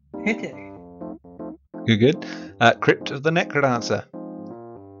 Hit it. Good. Crypt of the Necrodancer.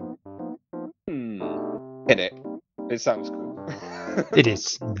 Hit it. It sounds cool. It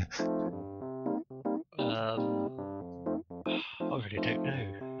is. I really don't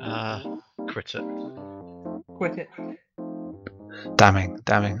know. Quit it. Quit it.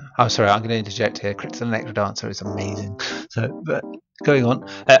 Damning. Oh, sorry, I'm going to interject here. Crypt of the Necrodancer is amazing. So, but going on.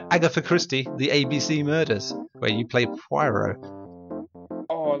 Agatha Christie, The ABC Murders, where you play Poirot.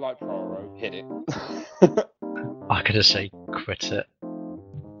 Oh, I like Poirot. Hit it. I'm going to say quit it.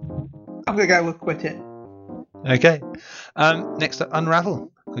 I'm gonna go with quit it. Okay. Next up,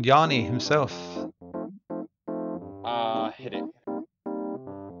 Unravel. Yanni himself. Hit it.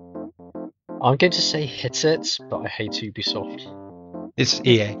 I'm going to say hit it, but I hate Ubisoft. It's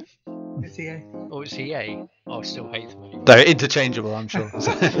EA. It's EA. Oh, it's EA. I still hate them. They're interchangeable, I'm sure.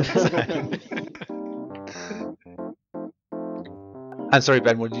 And sorry,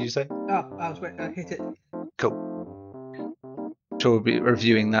 Ben, what did you say? Oh, I was waiting. Hit it. Cool. Sure, we'll be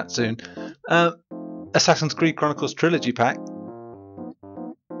reviewing that soon. Assassin's Creed Chronicles Trilogy Pack.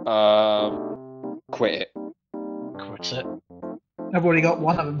 Quit it. Quit it. I've already got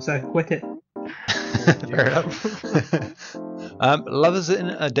one of them, so quit it. Fair enough. Lovers in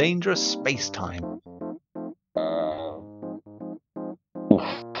a Dangerous Space Time.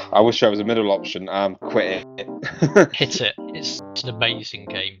 I wish there was a middle option. Quit it. Hit it. It's an amazing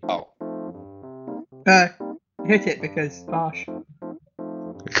game. Oh. Hit it because Harsh.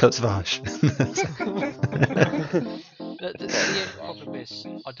 Because Vash. The only problem is,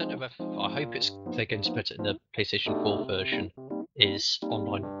 I don't know if I hope they're going to put it in the PlayStation 4 version. Is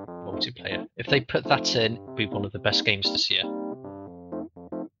online multiplayer. If they put that in, it'll be one of the best games this year.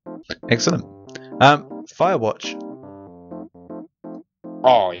 Excellent. Firewatch.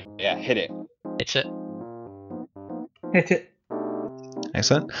 Oh yeah, hit it. Hit it. Hit it.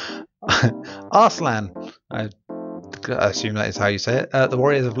 Excellent. Arslan. I assume that is how you say it. The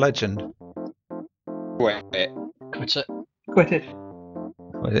Warriors of Legend. Quit it. Quit it. Quit it.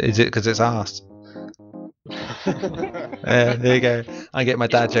 Is it because it's arse? There you go. I get my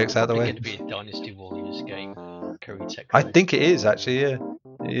dad jokes out of the way. It's going to be a Dynasty Warriors game. Curry Tech. I think it is actually, yeah.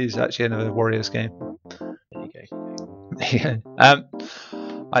 It is actually another Warriors game. There you go. Yeah.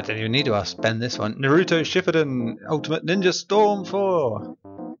 I don't even need to ask Ben this one. Naruto Shippuden Ultimate Ninja Storm 4.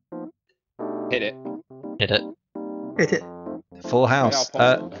 Hit it. Hit it. Hit it. Full House. Yeah,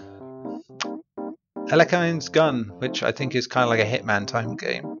 I'll pop it. Elekine's Gun, which I think is kind of like a Hitman time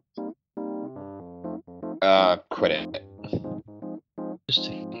game. Quit it. Just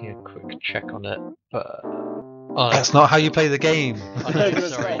to check on it, but That's not how you play the game. I know,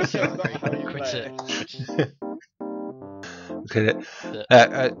 That's sorry, not sorry. how you Quit play it. Look at it.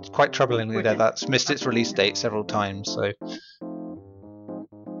 Quite troublingly, there, that's missed its release date several times, so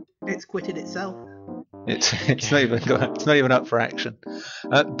It's quitted itself. it's not even up for action.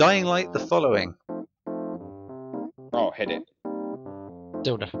 Dying Light: The Following. Oh, hit it.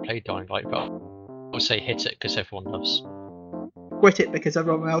 Still never played Dying Light, but I'll say hit it because everyone loves. Quit it because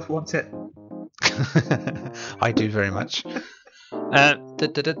everyone else wants it. I do very much.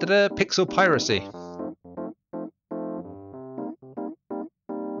 Pixel Piracy.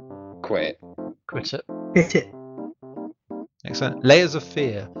 Quit. Quit it. Hit it. Excellent. Layers of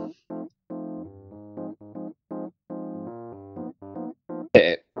Fear. Hit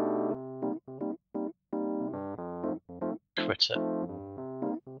it. Quit it.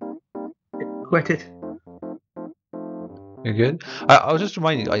 Quit it. You're good. I'll just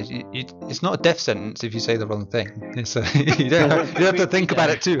remind you guys, it's not a death sentence if you say the wrong thing. It's, you don't have to think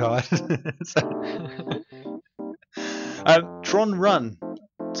about it too hard. Tron Run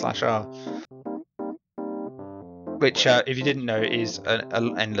 /R, which, if you didn't know, is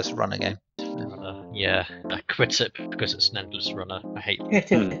an endless runner game. Runner. Yeah, I quit it because it's an endless runner. I hate it.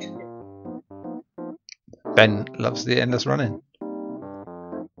 Hit it. Ben loves the endless running.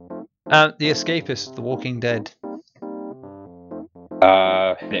 The Escapist, The Walking Dead.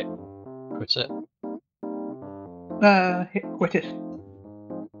 Hit it. Quit it. Quit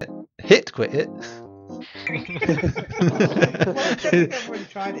it. Quit it. I've already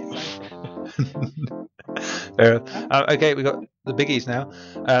tried it. So. Fair enough. Okay, we got the biggies now.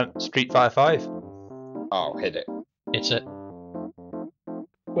 Street Fighter 5. Oh, hit it. Hit it.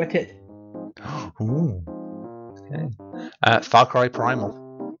 Quit it. Ooh. Okay. Far Cry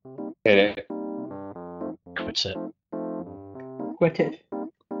Primal. Hit it. Quit it. Quit it.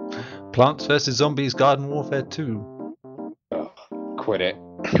 Plants vs Zombies Garden Warfare 2. Oh, quit it.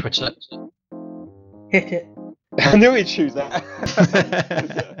 Quit it. Hit it. I knew he'd choose that.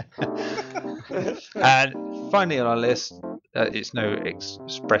 And finally on our list, it's no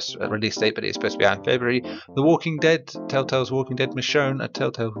express release date, but it's supposed to be out in February. The Walking Dead, Telltale's Walking Dead Michonne, a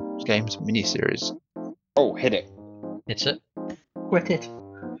Telltale Games miniseries. Oh, hit it. Hit it. Quit it.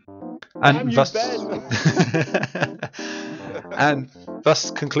 And Damn you, thus, Ben. and thus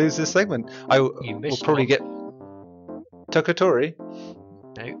concludes this segment. We'll missed probably one. get Tokotori.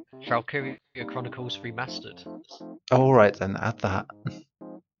 No. Valkyria Chronicles Remastered. All right then, add that.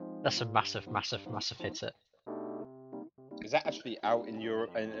 That's a massive hit it. Is that actually out in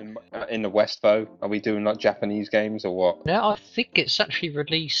Europe in the West though? Are we doing like Japanese games or what? No, I think it's actually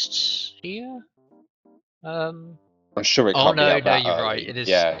released here. I'm sure it Oh can't be no, out that you're early. right. It is.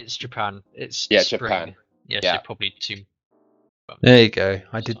 Yeah. It's Japan. It's Yeah, spring. Japan. Yeah, Yeah. so probably too. There you go.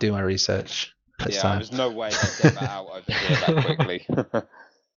 I did do my research. This Yeah, time. there's no way they'll get that out over here that quickly.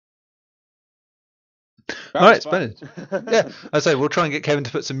 All right, splendid. Yeah, I say we'll try and get Kevin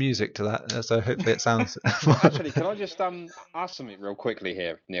to put some music to that, so hopefully it sounds. Actually, can I just ask something real quickly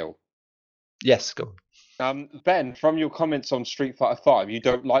here, Neil? Yes, go Ben, from your comments on Street Fighter 5, you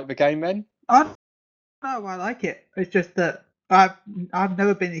don't like the game then? No, I like it. It's just that I've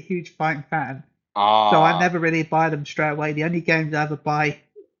never been a huge fighting fan, so I never really buy them straight away. The only games I ever buy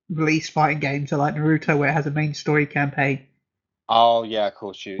release fighting games are like Naruto, where it has a main story campaign. Oh yeah, of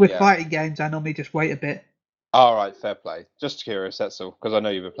course you. With yeah. fighting games, I normally just wait a bit. All right, fair play. Just curious, that's all, because I know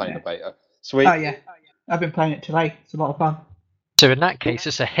you've been playing the beta. Sweet. Oh yeah, I've been playing it today. It's a lot of fun. So in that case,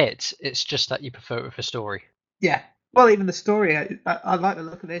 it's a hit. It's just that you prefer it with a story. Yeah. Well, even the story, I like the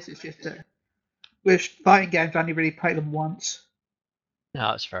look of this. It's just that with fighting games, I only really play them once,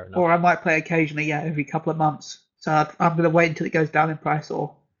 No, that's fair enough. or I might play occasionally, every couple of months. So I'm going to wait until it goes down in price,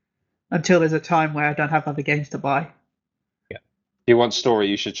 or until there's a time where I don't have other games to buy. If you want story,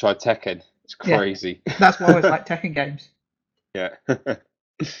 you should try Tekken. It's Yeah. crazy. That's why I always like Tekken games. Yeah.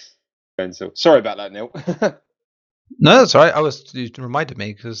 Pencil. Sorry about that, Neil. No, that's all right. You reminded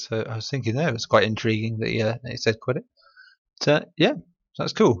me because I was thinking there it was quite intriguing that he said quit it. So yeah,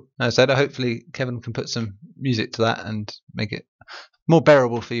 that's cool. As I said, hopefully Kevin can put some music to that and make it more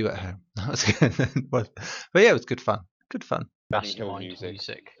bearable for you at home. That was good. But yeah, it was good fun. Good fun. Benny Hill Mastermind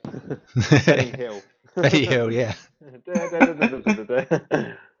music. music. Benny Hill. Benny Hill, yeah.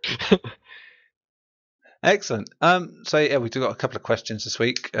 Excellent. So yeah, we've got a couple of questions this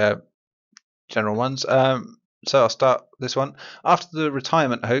week, general ones. So I'll start this one. After the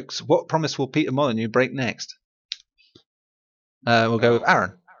retirement hoax, what promise will Peter Molyneux break next? We'll go with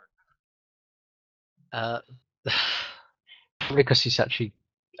Aaron. Because he's actually,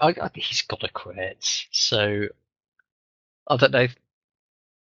 I he's got to quit. So I don't know.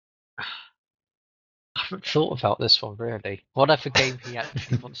 I haven't thought about this one really. Whatever game he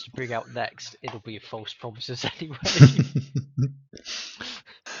actually wants to bring out next, it'll be false promises anyway.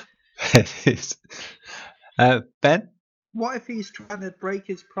 Ben? What if he's trying to break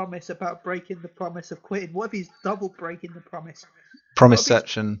his promise about breaking the promise of quitting? What if he's double breaking the promise?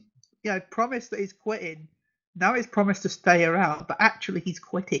 Promiseception. Promise that he's quitting. Now he's promised to stay around, but actually he's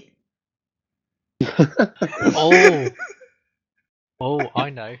quitting. Oh, I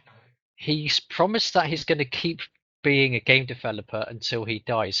know. He's promised that he's going to keep being a game developer until he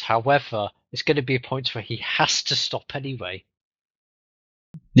dies. However, it's going to be a point where he has to stop anyway.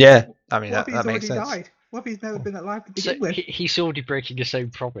 Yeah, I mean, What if he's that makes already sense. died? What if he's never been alive to So begin with? he's already breaking his own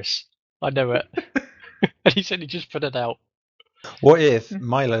promise. I know it. And he's only just put it out. What if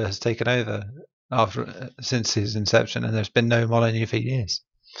Milo has taken over since his inception and there's been no Molyneux for years?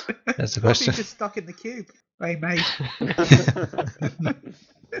 That's the What if question. he's just stuck in the cube? Hey, mate.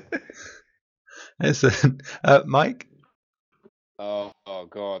 Mike? Oh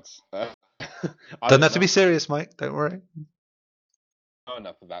God. Doesn't have to be serious, Mike. Don't worry. Not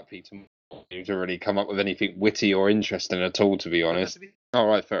enough about Peter Molyneux to really come up with anything witty or interesting at all, to be honest. All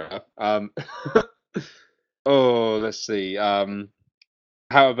right, fair enough. Let's see.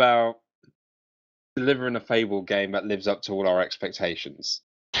 How about delivering a Fable game that lives up to all our expectations?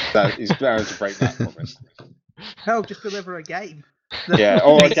 That he's bound to break that promise. Hell, just deliver a game. Yeah,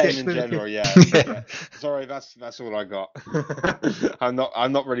 or a Makes game it in really general. good. Yeah. Sorry, that's all I got. I'm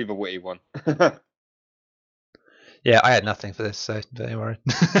not really the witty one. Yeah, I had nothing for this, so don't worry.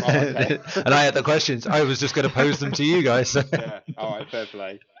 Okay. And I had the questions. I was just going to pose them to you guys. So. Yeah. All right, fair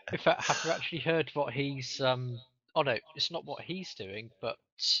play. In fact, have you actually heard what he's Oh no, it's not what he's doing, but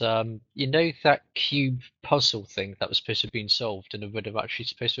you know that cube puzzle thing that was supposed to have been solved and it would have actually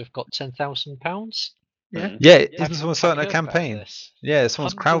supposed to have got £10,000? Yeah. Yeah, Have isn't you- someone have starting you a heard about campaign? this? Yeah,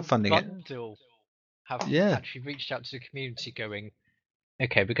 someone's Humble crowdfunding it. Bundle have Yeah. actually reached out to the community going,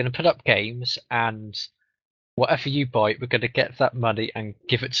 okay, we're going to put up games and whatever you buy, we're going to get that money and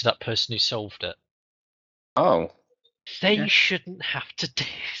give it to that person who solved it. Oh. They Yeah. shouldn't have to do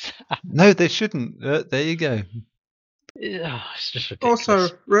that. No, they shouldn't. There you go. It's just ridiculous.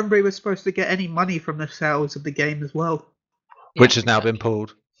 Also, remember he was supposed to get any money from the sales of the game as well. Which Yeah, has now been exactly.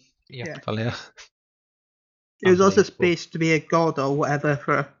 pulled. Yeah. Funnily enough. He was also Unbelievable. supposed to be a god or whatever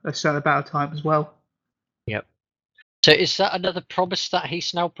for a certain amount of time as well. So is that another promise that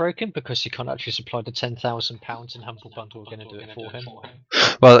he's now broken because he can't actually supply the £10,000 and Humble Bundle are going to do it for him?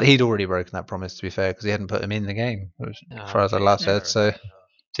 Well, he'd already broken that promise, to be fair, because he hadn't put him in the game, as far as I last Yeah. heard. So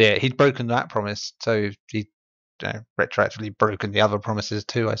yeah, he'd broken that promise, so he retroactively broken the other promises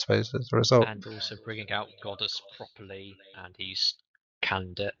too, I suppose, as a result. And also bringing out Goddess properly, and he's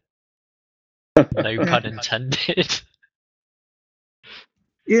canned it. No pun intended.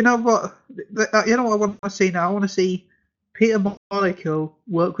 You know what? You know what I want to see now? I want to see Peter Molyneux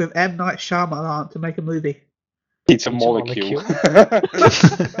work with M. Night Shyamalan to make a movie. It's a Peter molecule.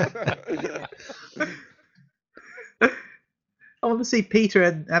 I want to see Peter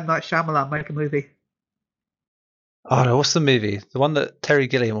and M. Night Shyamalan make a movie. Oh no, what's the movie? The one that Terry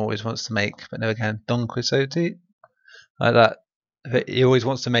Gilliam always wants to make, but never can. Don Quixote? Like that. He always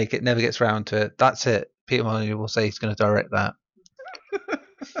wants to make it, never gets round to it. That's it. Peter Molyneux will say he's going to direct that.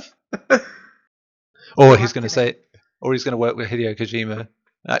 Or he's going to say, or he's going to work with Hideo Kojima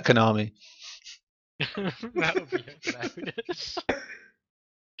at Konami. That would be hilarious.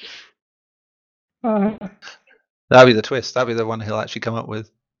 That'll be the twist. That'll be the one he'll actually come up with.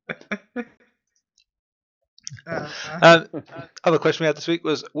 Other question we had this week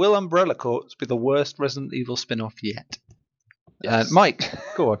was: will Umbrella Corps be the worst Resident Evil spin-off yet? Yes. Mike,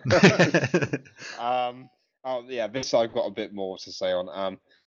 go on. This I've got a bit more to say on.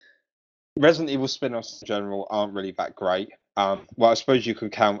 Resident Evil spin-offs in general aren't really that great. Well, I suppose you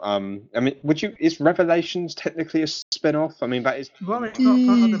could count. I mean, is Revelations technically a spin-off? I mean, that is. Well, it's not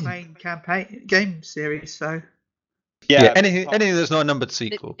part of the main campaign game series, so. Yeah, anything that's not a numbered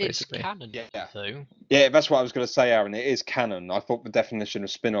sequel, It's basically. canon, Yeah. though. Yeah, that's what I was going to say, Aaron. It is canon. I thought the definition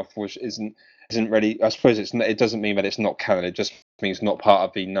of spin-off isn't really. I suppose it doesn't mean that it's not canon. It just means not part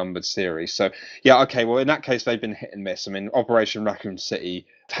of the numbered series. So yeah, okay. Well, in that case, they've been hit and miss. I mean, Operation Raccoon City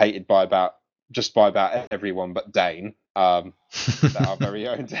hated by about everyone but Dane. Our very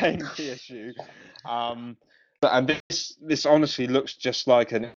own Dane PSU. And this honestly looks just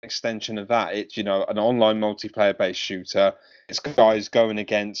like an extension of that. It's an online multiplayer based shooter. It's guys going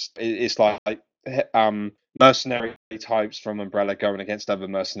against. It's like mercenary types from Umbrella going against other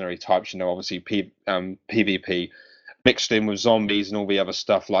mercenary types. Obviously PvP mixed in with zombies and all the other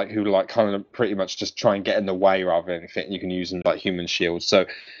stuff who kind of pretty much just try and get in the way rather than anything. You can use them like human shields. So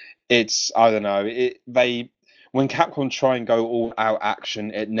it's I don't know. When Capcom try and go all out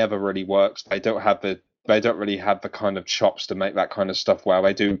action, it never really works. They don't really have the kind of chops to make that kind of stuff well.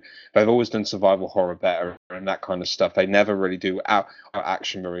 They've always done survival horror better and that kind of stuff. They never really do out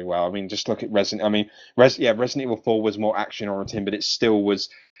action very well. I mean, just look at Resident. I mean, Resident Evil 4 was more action oriented, but it still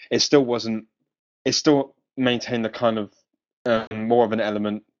maintained the kind of more of an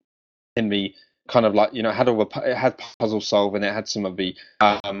element in the kind of like, it had puzzle solving, it had some of the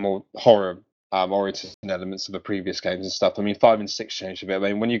more horror oriented elements of the previous games and stuff. I mean, 5 and 6 changed a bit. I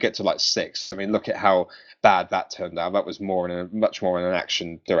mean, when you get to like 6, I mean, look at how bad that turned out. That was much more in an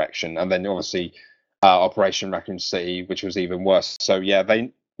action direction, and then obviously Operation Raccoon City, which was even worse. So yeah,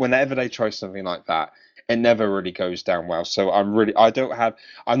 whenever they try something like that, it never really goes down well. So I'm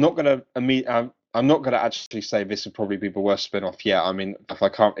not gonna actually say this would probably be the worst spin-off yet. I mean, if I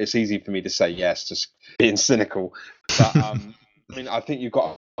can't, it's easy for me to say yes, just being cynical. But I mean, I think you've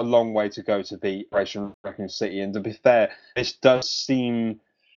got a long way to go to beat Operation Raccoon City. And to be fair, it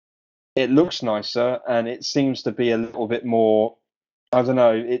looks nicer, and it seems to be a little bit more. I don't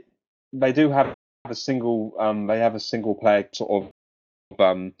know. They do have a single. They have a single player sort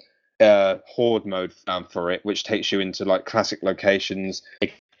of horde mode for it, which takes you into like classic locations.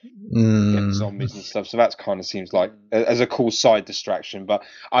 Zombies and stuff, so that kind of seems like as a cool side distraction. But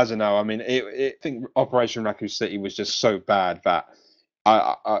I don't know. I mean, I think Operation Raccoon City was just so bad that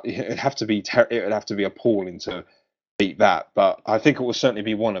it would have to be appalling to beat that. But I think it will certainly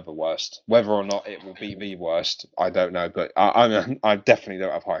be one of the worst. Whether or not it will be the worst, I don't know. But I definitely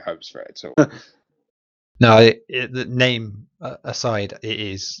don't have high hopes for it at all. No, the name aside, it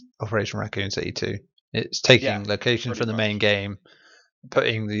is Operation Raccoon City 2. It's taking locations from the main game,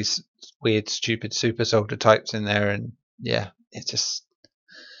 putting these weird, stupid super soldier types in there, and yeah,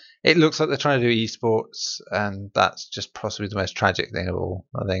 it looks like they're trying to do esports, and that's just possibly the most tragic thing of all.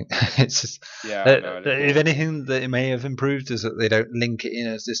 I think it's just, if anything that it may have improved is that they don't link it in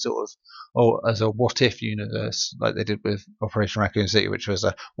as this sort of as a what if universe like they did with Operation Raccoon City, which was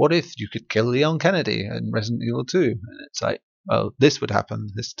a what if you could kill Leon Kennedy in Resident Evil 2, and it's like, well, this would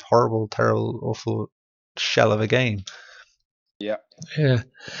happen, this horrible, terrible, awful shell of a game. Yeah.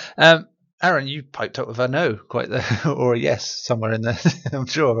 Aaron, you piped up with a no, quite there, or a yes somewhere in there. I'm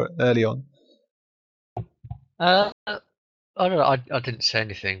sure early on. I don't know. I didn't say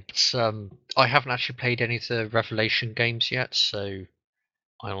anything. I haven't actually played any of the Revelation games yet, so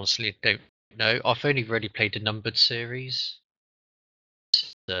I honestly don't know. I've only really played the numbered series,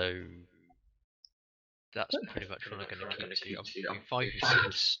 so that's pretty much what I'm going to keep to. I mean, 5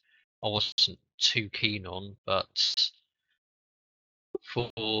 and 6 I wasn't too keen on, but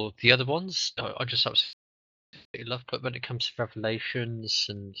for the other ones, I just absolutely love. But when it comes to Revelations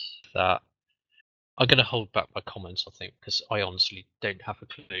and that, I'm going to hold back my comments, I think, because I honestly don't have a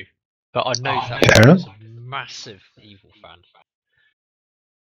clue. But I know that I'm a massive Evil fan.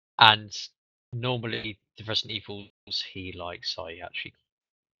 And normally the Resident Evils he likes, I actually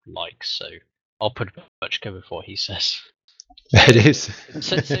like, so I'll pretty much go with what he says. It is.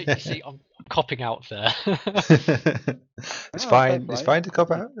 So you see, I'm copping out there. It's fine. It's fine to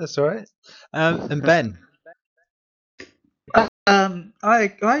cop out. That's all right. And Ben.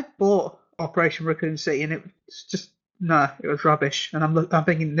 I bought Operation Raccoon City, and it was rubbish. And I'm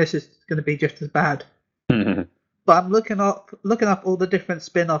thinking this is going to be just as bad. But I'm looking up all the different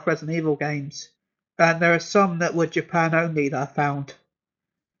spin-off Resident Evil games, and there are some that were Japan only that I found,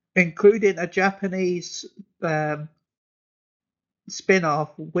 including a Japanese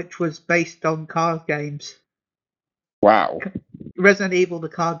spin-off which was based on card games. Wow. Resident Evil, the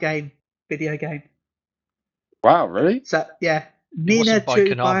card game, video game. Wow, really? So yeah, Nina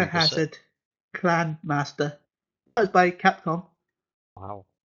 2 Biohazard Clan Master. That was by Capcom. Wow.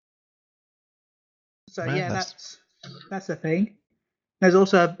 So yeah, that's a thing. There's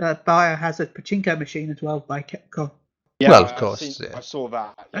also a Biohazard pachinko machine as well by Capcom. Yeah, well, of course. I saw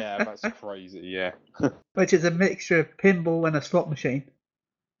that. Yeah, that's crazy. Yeah. Which is a mixture of pinball and a slot machine.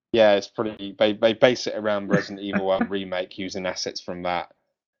 Yeah, it's pretty. They base it around Resident Evil remake using assets from that.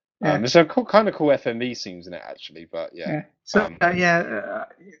 There's some kind of cool FMV scenes in it actually, but yeah. So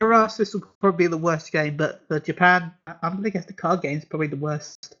for us, this will probably be the worst game, but for Japan, I'm gonna guess the card game is probably the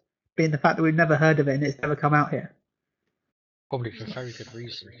worst, being the fact that we've never heard of it and it's never come out here. Probably for very good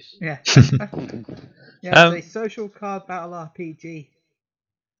reasons. Yeah. The social card battle RPG.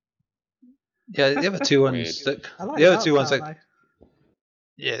 Yeah, the other two ones that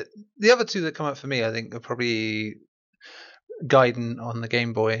the other two that come up for me, I think, are probably Gaiden on the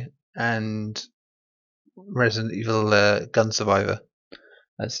Game Boy and Resident Evil Gun Survivor,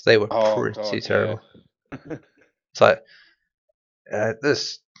 as they were pretty terrible. Yeah. It's like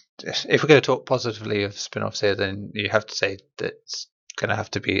this if we're going to talk positively of spin-offs here, then you have to say that it's going to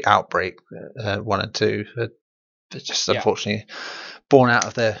have to be Outbreak 1 and 2. They're just unfortunately born out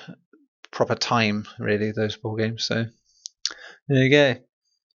of their proper time, really, those board games. So there you go.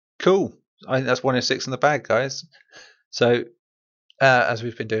 Cool. I think that's 106 in the bag, guys. So as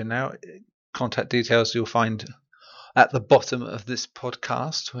we've been doing now, contact details you'll find at the bottom of this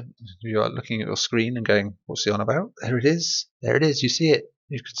podcast when you are looking at your screen and going, what's he on about? There it is. There it is. You see it.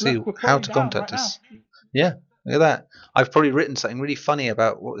 You can see Look, we're how putting to it down contact right us. now. Yeah, look at that. I've probably written something really funny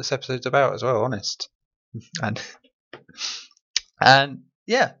about what this episode's about as well, honest. And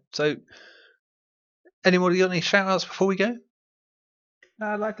yeah, so anybody got any shout outs before we go?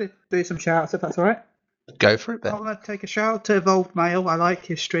 I'd like to do some shout outs if that's alright. Go for it, I Ben. want to take a shout out to Evolved Mail. I like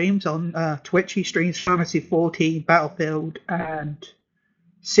his streams on Twitch. He streams Fantasy 14, Battlefield, and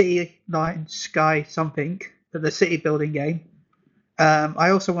City Line Sky something, the city building game. I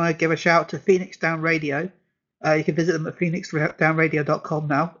also want to give a shout out to Phoenix Down Radio. You can visit them at phoenixdownradio.com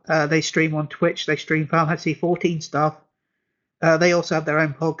now. They stream on Twitch. They stream Fantasy 14 stuff. They also have their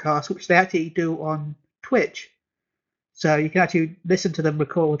own podcast, which they actually do on Twitch. So you can actually listen to them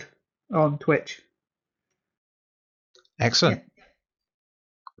record on Twitch. Excellent.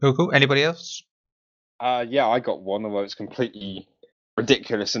 Cool. Anybody else? Yeah, I got one, although it's completely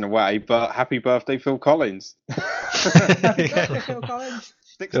ridiculous in a way. But happy birthday, Phil Collins! Happy birthday, Phil Collins.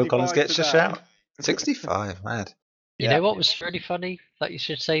 Phil Collins 65 gets a today. shout. 65, mad. You know what was really funny that you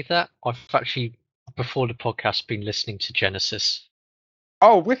should say that? I've actually, before the podcast, been listening to Genesis.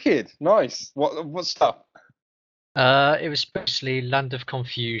 Oh, wicked! Nice. What stuff? It was basically Land of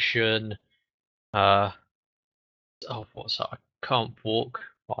Confusion. What's that? I can't walk.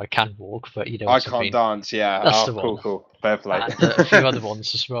 Well, I can walk, but you know I what I mean. can't dance. Yeah. That's oh, the cool, one. cool. Fair play. And a few other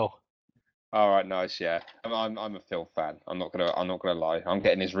ones as well. All right, nice. Yeah, I'm a Phil fan. I'm not gonna lie. I'm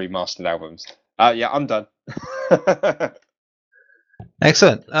getting his remastered albums. Yeah, I'm done.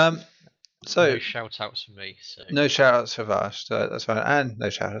 Excellent. So No shout outs for me. So no shout outs for Vash, so that's fine, and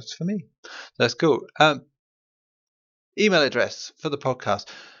no shout outs for me. That's cool. Email address for the podcast.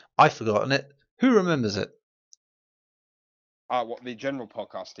 I've forgotten it. Who remembers it? What the general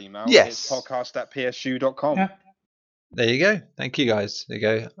podcast email? Yes. It's podcast@psu.com. Yeah. There you go. Thank you, guys. There you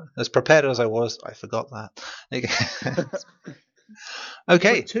go. As prepared as I was, I forgot that. There you go.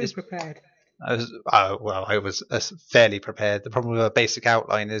 Okay. We're too prepared. I was fairly prepared. The problem with a basic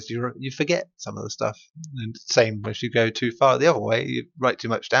outline is you forget some of the stuff. And same if you go too far the other way, you write too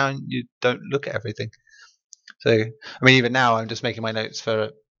much down, you don't look at everything. So, I mean, even now I'm just making my notes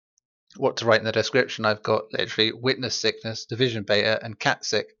for what to write in the description. I've got literally witness sickness, division beta, and cat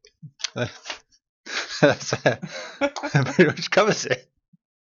sick. That's pretty much covers it.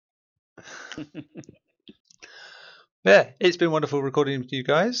 Yeah, it's been wonderful recording with you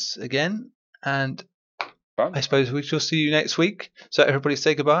guys again, and Fun. I suppose we shall see you next week. So everybody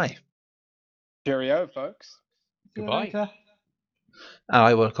say goodbye. Cheerio, folks. See you Goodbye. later. And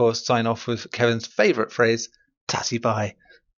I will, of course, sign off with Kevin's favourite phrase, tatty bye.